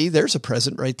 OG. There's a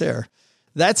present right there.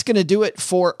 That's going to do it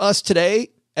for us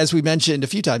today. As we mentioned a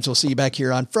few times, we'll see you back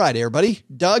here on Friday, everybody.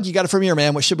 Doug, you got it from here,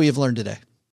 man. What should we have learned today?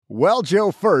 Well,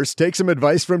 Joe, first, take some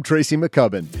advice from Tracy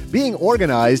McCubbin. Being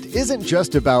organized isn't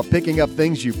just about picking up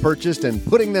things you purchased and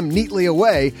putting them neatly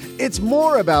away. It's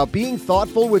more about being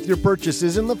thoughtful with your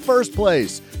purchases in the first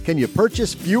place. Can you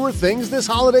purchase fewer things this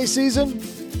holiday season?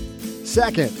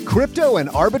 Second, crypto and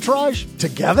arbitrage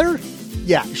together?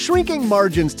 Yeah, shrinking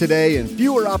margins today and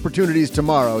fewer opportunities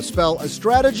tomorrow spell a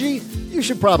strategy you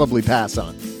should probably pass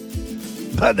on.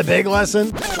 But the big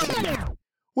lesson?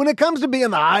 When it comes to being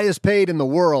the highest paid in the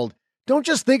world, don't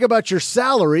just think about your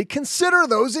salary, consider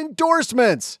those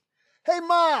endorsements. Hey,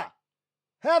 Ma,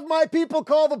 have my people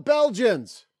call the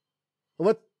Belgians.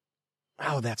 What?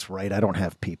 Oh, that's right, I don't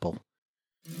have people.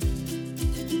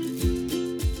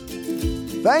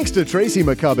 Thanks to Tracy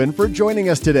McCubbin for joining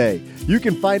us today. You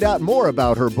can find out more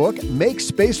about her book, Make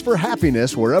Space for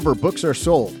Happiness, wherever books are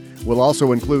sold. We'll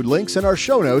also include links in our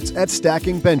show notes at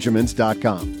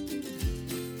stackingbenjamins.com.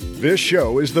 This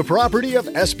show is the property of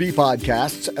SB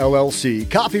Podcasts, LLC,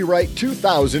 copyright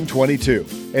 2022,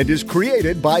 and is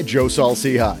created by Joe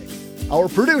Salsihai. Our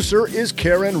producer is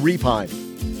Karen Repine.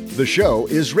 The show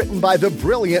is written by the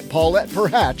brilliant Paulette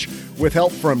Perhatch, with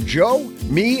help from Joe,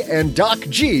 me, and Doc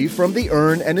G from the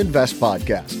Earn and Invest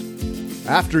podcast.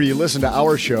 After you listen to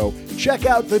our show, check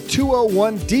out the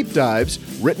 201 Deep Dives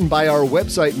written by our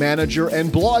website manager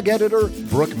and blog editor,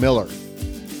 Brooke Miller.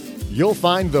 You'll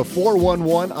find the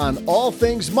 411 on all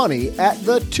things money at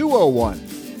the 201.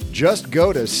 Just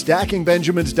go to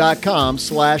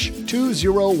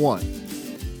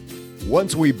stackingbenjamins.com/201.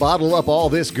 Once we bottle up all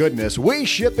this goodness, we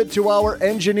ship it to our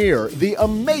engineer, the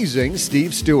amazing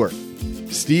Steve Stewart.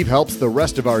 Steve helps the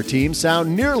rest of our team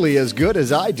sound nearly as good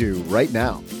as I do right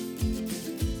now.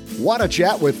 Want to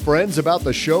chat with friends about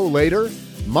the show later?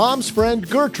 Mom's friend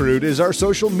Gertrude is our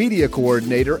social media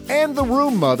coordinator and the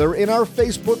room mother in our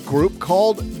Facebook group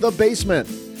called The Basement.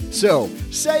 So,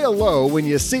 say hello when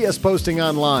you see us posting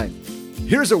online.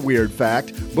 Here's a weird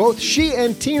fact. Both she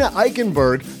and Tina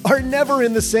Eichenberg are never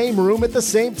in the same room at the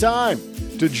same time.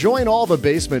 To join all the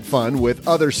basement fun with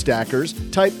other stackers,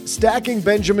 type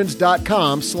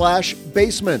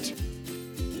stackingbenjamins.com/basement.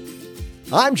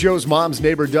 I'm Joe's mom's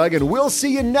neighbor, Doug, and we'll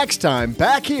see you next time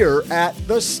back here at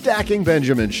the Stacking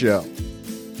Benjamin Show.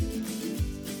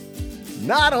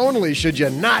 Not only should you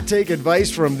not take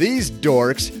advice from these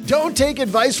dorks, don't take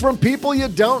advice from people you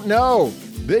don't know.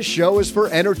 This show is for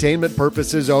entertainment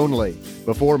purposes only.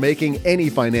 Before making any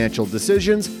financial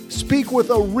decisions, speak with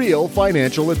a real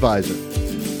financial advisor.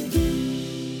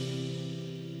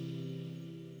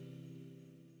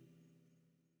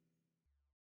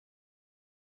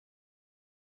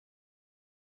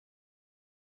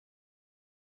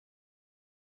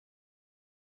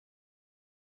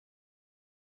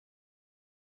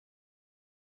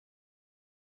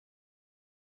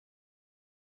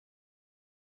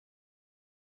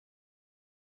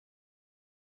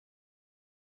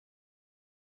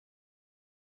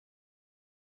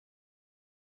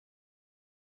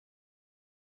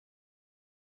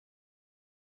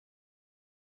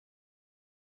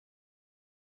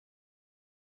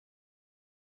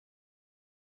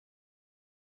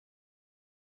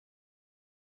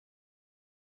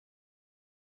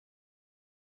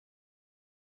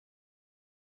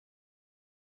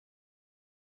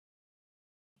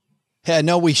 Hey, I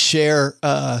know we share.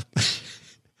 I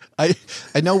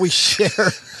know we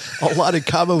share a lot in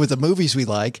common with the movies we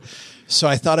like, so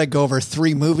I thought I'd go over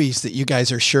 3 movies that you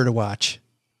guys are sure to watch.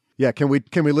 Yeah, can we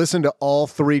listen to all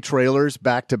 3 trailers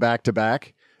back to back to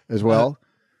back as well?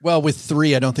 Well, with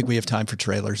 3, I don't think we have time for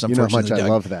trailers. You know how much Doug. I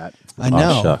love that. I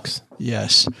know. Oh, shucks.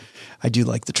 Yes, I do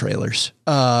like the trailers.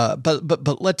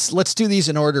 But let's do these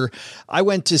in order. I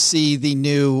went to see the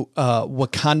new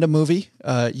Wakanda movie.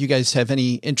 You guys have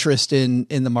any interest in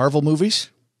the Marvel movies?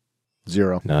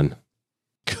 Zero. None.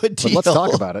 Good deal. But let's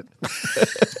talk about it.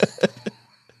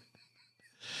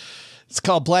 It's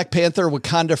called Black Panther: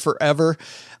 Wakanda Forever.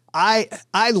 I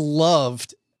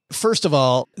loved, first of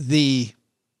all, the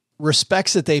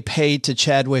respects that they paid to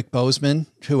Chadwick Boseman,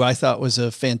 who I thought was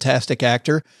a fantastic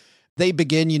actor. They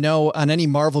begin, on any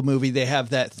Marvel movie, they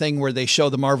have that thing where they show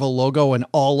the Marvel logo and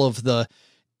all of the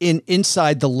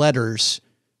inside the letters.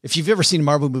 If you've ever seen a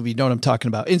Marvel movie, you know what I'm talking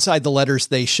about. Inside the letters,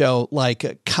 they show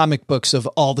like comic books of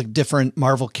all the different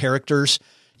Marvel characters,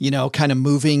 kind of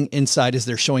moving inside as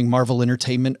they're showing Marvel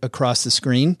Entertainment across the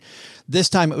screen. This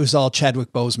time it was all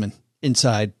Chadwick Boseman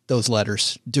inside those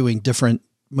letters doing different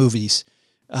movies,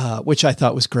 which I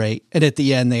thought was great. And at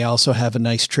the end, they also have a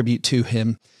nice tribute to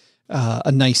him,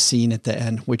 a nice scene at the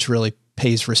end, which really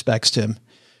pays respects to him.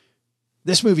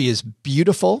 This movie is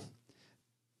beautiful.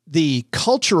 The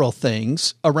cultural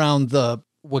things around the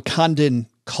Wakandan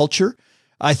culture,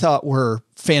 I thought were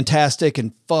fantastic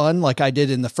and fun, like I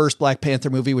did in the first Black Panther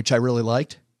movie, which I really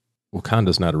liked.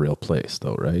 Wakanda's not a real place,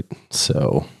 though, right?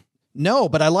 So... No,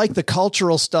 but I like the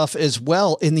cultural stuff as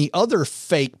well in the other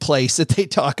fake place that they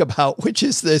talk about, which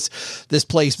is this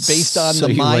place based on the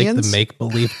Mayans. Like the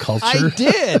make-believe culture? I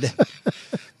did.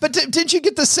 But did you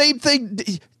get the same thing?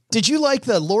 Did you like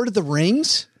the Lord of the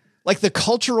Rings? Like the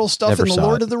cultural stuff in the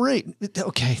Lord of the Rings?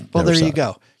 Okay, well, there you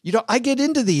go. I get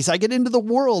into these. I get into the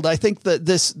world. I think that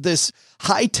this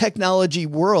high technology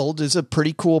world is a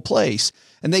pretty cool place.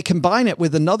 And they combine it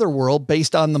with another world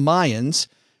based on the Mayans.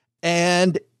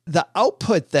 And the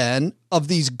output then of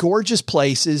these gorgeous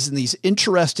places and these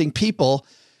interesting people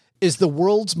is the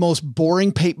world's most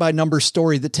boring paint-by-number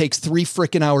story that takes 3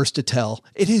 freaking hours to tell.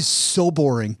 It is so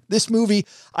boring. This movie,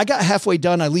 I got halfway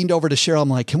done. I leaned over to Cheryl. I'm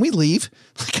like, can we leave?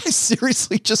 Like, I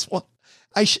seriously just want,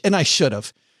 I should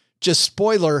have. Just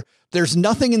spoiler, there's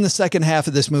nothing in the second half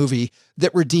of this movie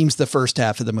that redeems the first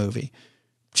half of the movie.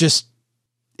 Just,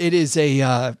 it is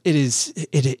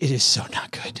so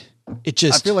not good. It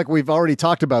just, I feel like we've already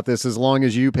talked about this as long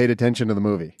as you paid attention to the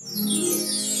movie.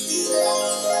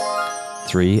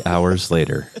 3 hours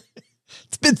later.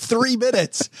 It's been 3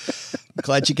 minutes. I'm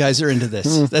glad you guys are into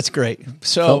this. That's great.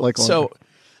 So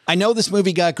I know this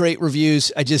movie got great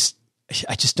reviews. I just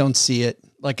don't see it.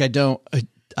 Like, I don't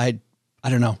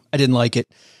know. I didn't like it.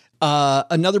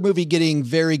 Another movie getting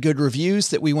very good reviews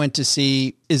that we went to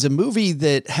see is a movie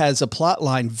that has a plot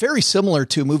line very similar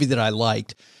to a movie that I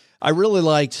liked. I really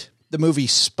liked the movie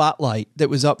Spotlight that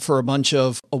was up for a bunch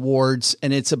of awards,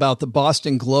 and it's about the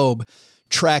Boston Globe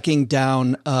tracking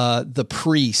down the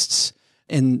priests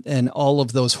and all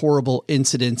of those horrible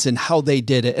incidents and how they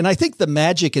did it. And I think the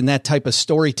magic in that type of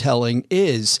storytelling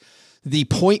is the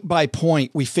point by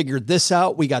point. We figured this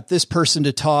out. We got this person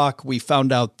to talk. We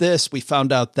found out this. We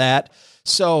found out that.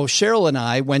 So Cheryl and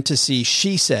I went to see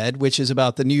She Said, which is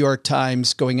about the New York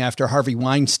Times going after Harvey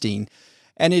Weinstein.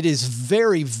 And it is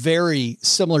very, very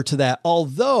similar to that.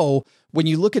 Although when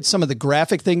you look at some of the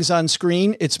graphic things on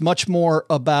screen, it's much more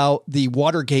about the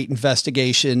Watergate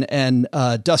investigation and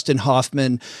Dustin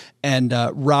Hoffman and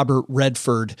Robert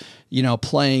Redford,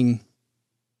 playing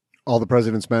All the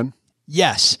President's Men.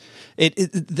 Yes.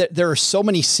 There are so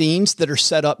many scenes that are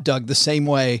set up, Doug, the same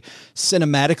way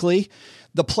cinematically.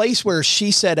 The place where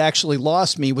She Said actually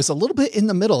lost me was a little bit in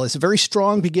the middle. It's a very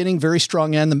strong beginning, very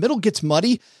strong end. The middle gets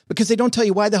muddy because they don't tell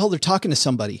you why the hell they're talking to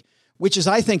somebody, which is,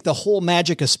 I think, the whole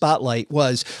magic of Spotlight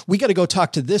was, we got to go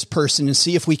talk to this person and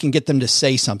see if we can get them to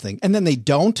say something. And then they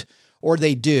don't, or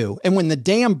they do. And when the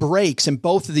dam breaks in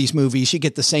both of these movies, you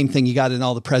get the same thing you got in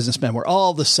All the President's Men, where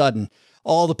all of a sudden,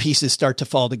 all the pieces start to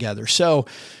fall together. So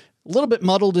a little bit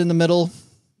muddled in the middle.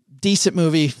 Decent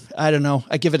movie. I don't know.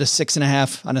 I give it a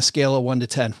 6.5 on a scale of 1 to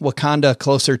 10. Wakanda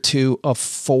closer to a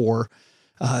 4.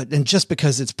 And just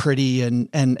because it's pretty and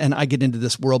I get into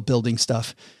this world building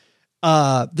stuff.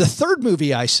 The third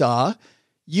movie I saw,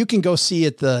 you can go see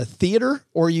at the theater,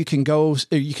 or you can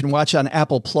watch on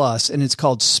Apple Plus, and it's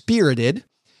called Spirited.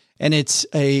 And it's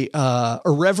a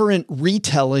irreverent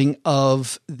retelling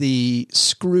of the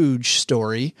Scrooge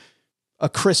story, A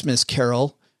Christmas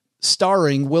Carol,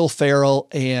 starring Will Ferrell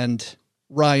and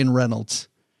Ryan Reynolds.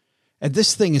 And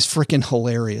this thing is freaking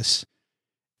hilarious.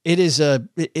 It is,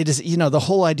 the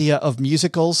whole idea of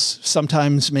musicals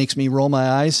sometimes makes me roll my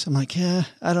eyes. I'm like,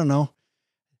 I don't know.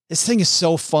 This thing is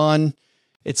so fun.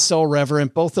 It's so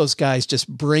irreverent. Both those guys just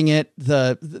bring it.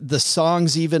 The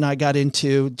songs even I got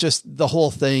into, just the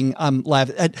whole thing. I'm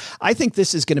laughing. I think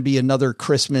this is going to be another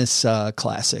Christmas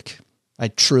classic. I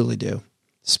truly do.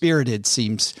 Spirited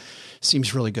seems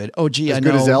really good. Oh, gee, as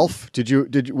good as Elf.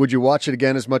 Would you watch it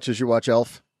again as much as you watch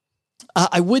Elf?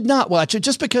 I would not watch it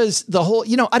just because the whole,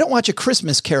 I don't watch A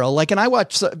Christmas Carol. I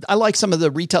like some of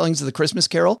the retellings of the Christmas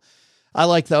Carol. I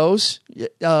like those.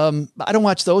 I don't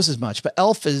watch those as much, but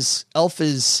Elf is,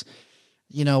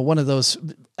 one of those.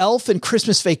 Elf and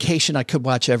Christmas Vacation I could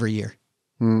watch every year.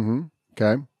 Mm-hmm.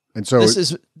 Okay. And so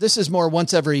this is more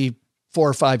once every 4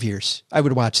 or 5 years. I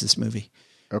would watch this movie.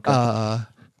 Okay.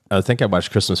 I think I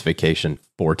watched Christmas Vacation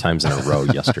 4 times in a row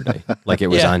yesterday. Like it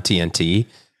was on TNT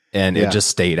and it just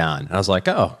stayed on. I was like,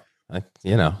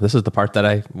 this is the part that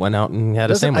I went out and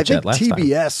had a sandwich at last time.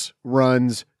 TBS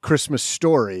runs Christmas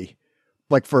Story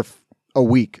like for a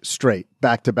week straight,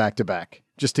 back to back to back,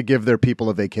 just to give their people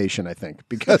a vacation, I think,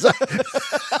 because I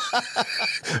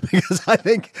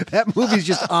think that movie's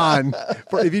just on.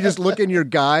 If you just look in your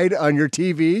guide on your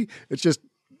TV, it's just,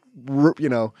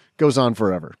 goes on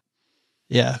forever.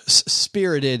 Yeah.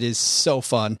 Spirited is so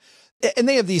fun. And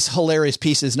they have these hilarious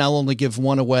pieces, and I'll only give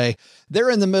one away. They're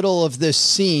in the middle of this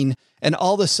scene, and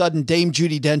all of a sudden Dame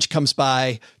Judi Dench comes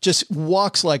by, just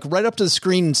walks like right up to the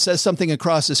screen and says something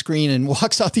across the screen and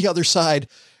walks out the other side.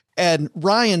 And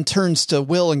Ryan turns to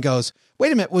Will and goes,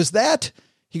 "Wait a minute, was that?"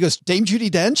 He goes, "Dame Judi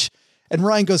Dench?" And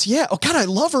Ryan goes, "Yeah. Oh God, I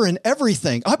love her in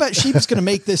everything. I bet she was going to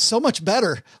make this so much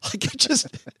better." Like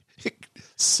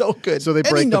so good. So they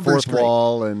break the fourth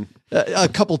wall and a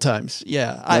couple times.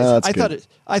 Yeah.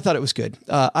 I thought it was good.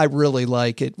 I really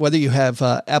like it. Whether you have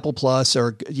Apple Plus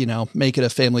or, make it a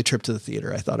family trip to the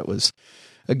theater. I thought it was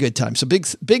a good time. So big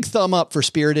thumb up for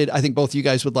Spirited. I think both you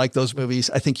guys would like those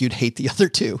movies. I think you'd hate the other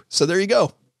two. So there you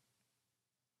go.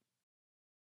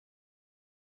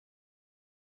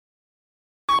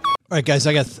 All right, guys,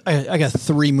 I got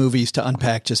 3 movies to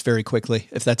unpack just very quickly,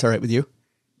 if that's all right with you.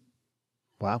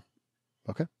 Wow.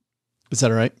 Okay. Is that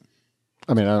all right?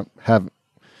 I mean, I don't have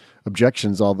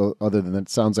objections, although other than that, it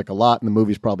sounds like a lot, and the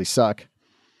movies probably suck.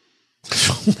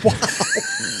 Wow.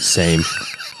 Same.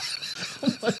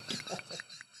 Oh my God.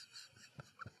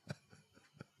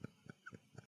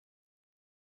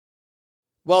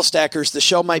 Well, Stackers, the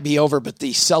show might be over, but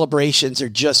the celebrations are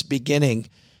just beginning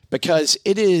because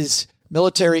it is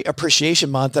Military Appreciation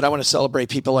Month, and I want to celebrate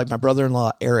people like my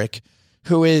brother-in-law, Eric,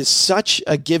 who is such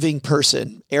a giving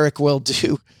person. Eric will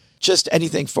do just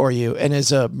anything for you. And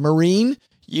as a Marine,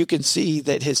 you can see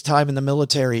that his time in the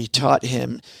military taught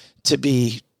him to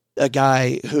be a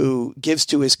guy who gives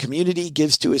to his community,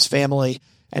 gives to his family,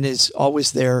 and is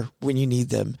always there when you need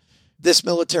them. This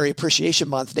Military Appreciation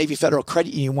Month, Navy Federal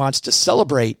Credit Union wants to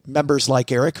celebrate members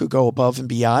like Eric who go above and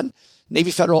beyond.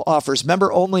 Navy Federal offers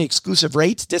member-only exclusive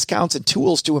rates, discounts, and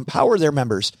tools to empower their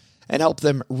members and help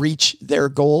them reach their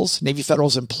goals. Navy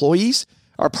Federal's employees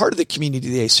are part of the community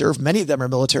they serve. Many of them are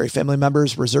military family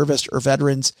members, reservists, or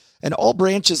veterans, and all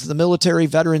branches of the military,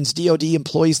 veterans, DOD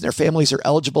employees, and their families are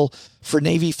eligible for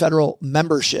Navy Federal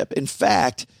membership. In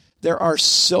fact, there are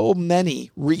so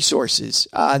many resources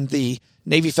on the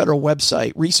Navy Federal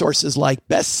website, resources like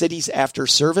Best Cities After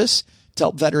Service to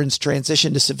help veterans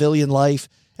transition to civilian life,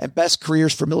 and Best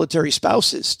Careers for Military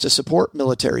Spouses to support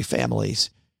military families.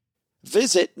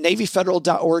 Visit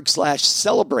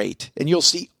NavyFederal.org/celebrate, and you'll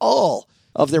see all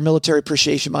of their Military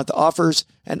Appreciation Month offers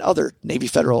and other Navy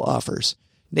Federal offers.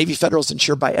 Navy Federal is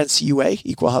insured by NCUA,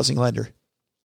 Equal Housing Lender.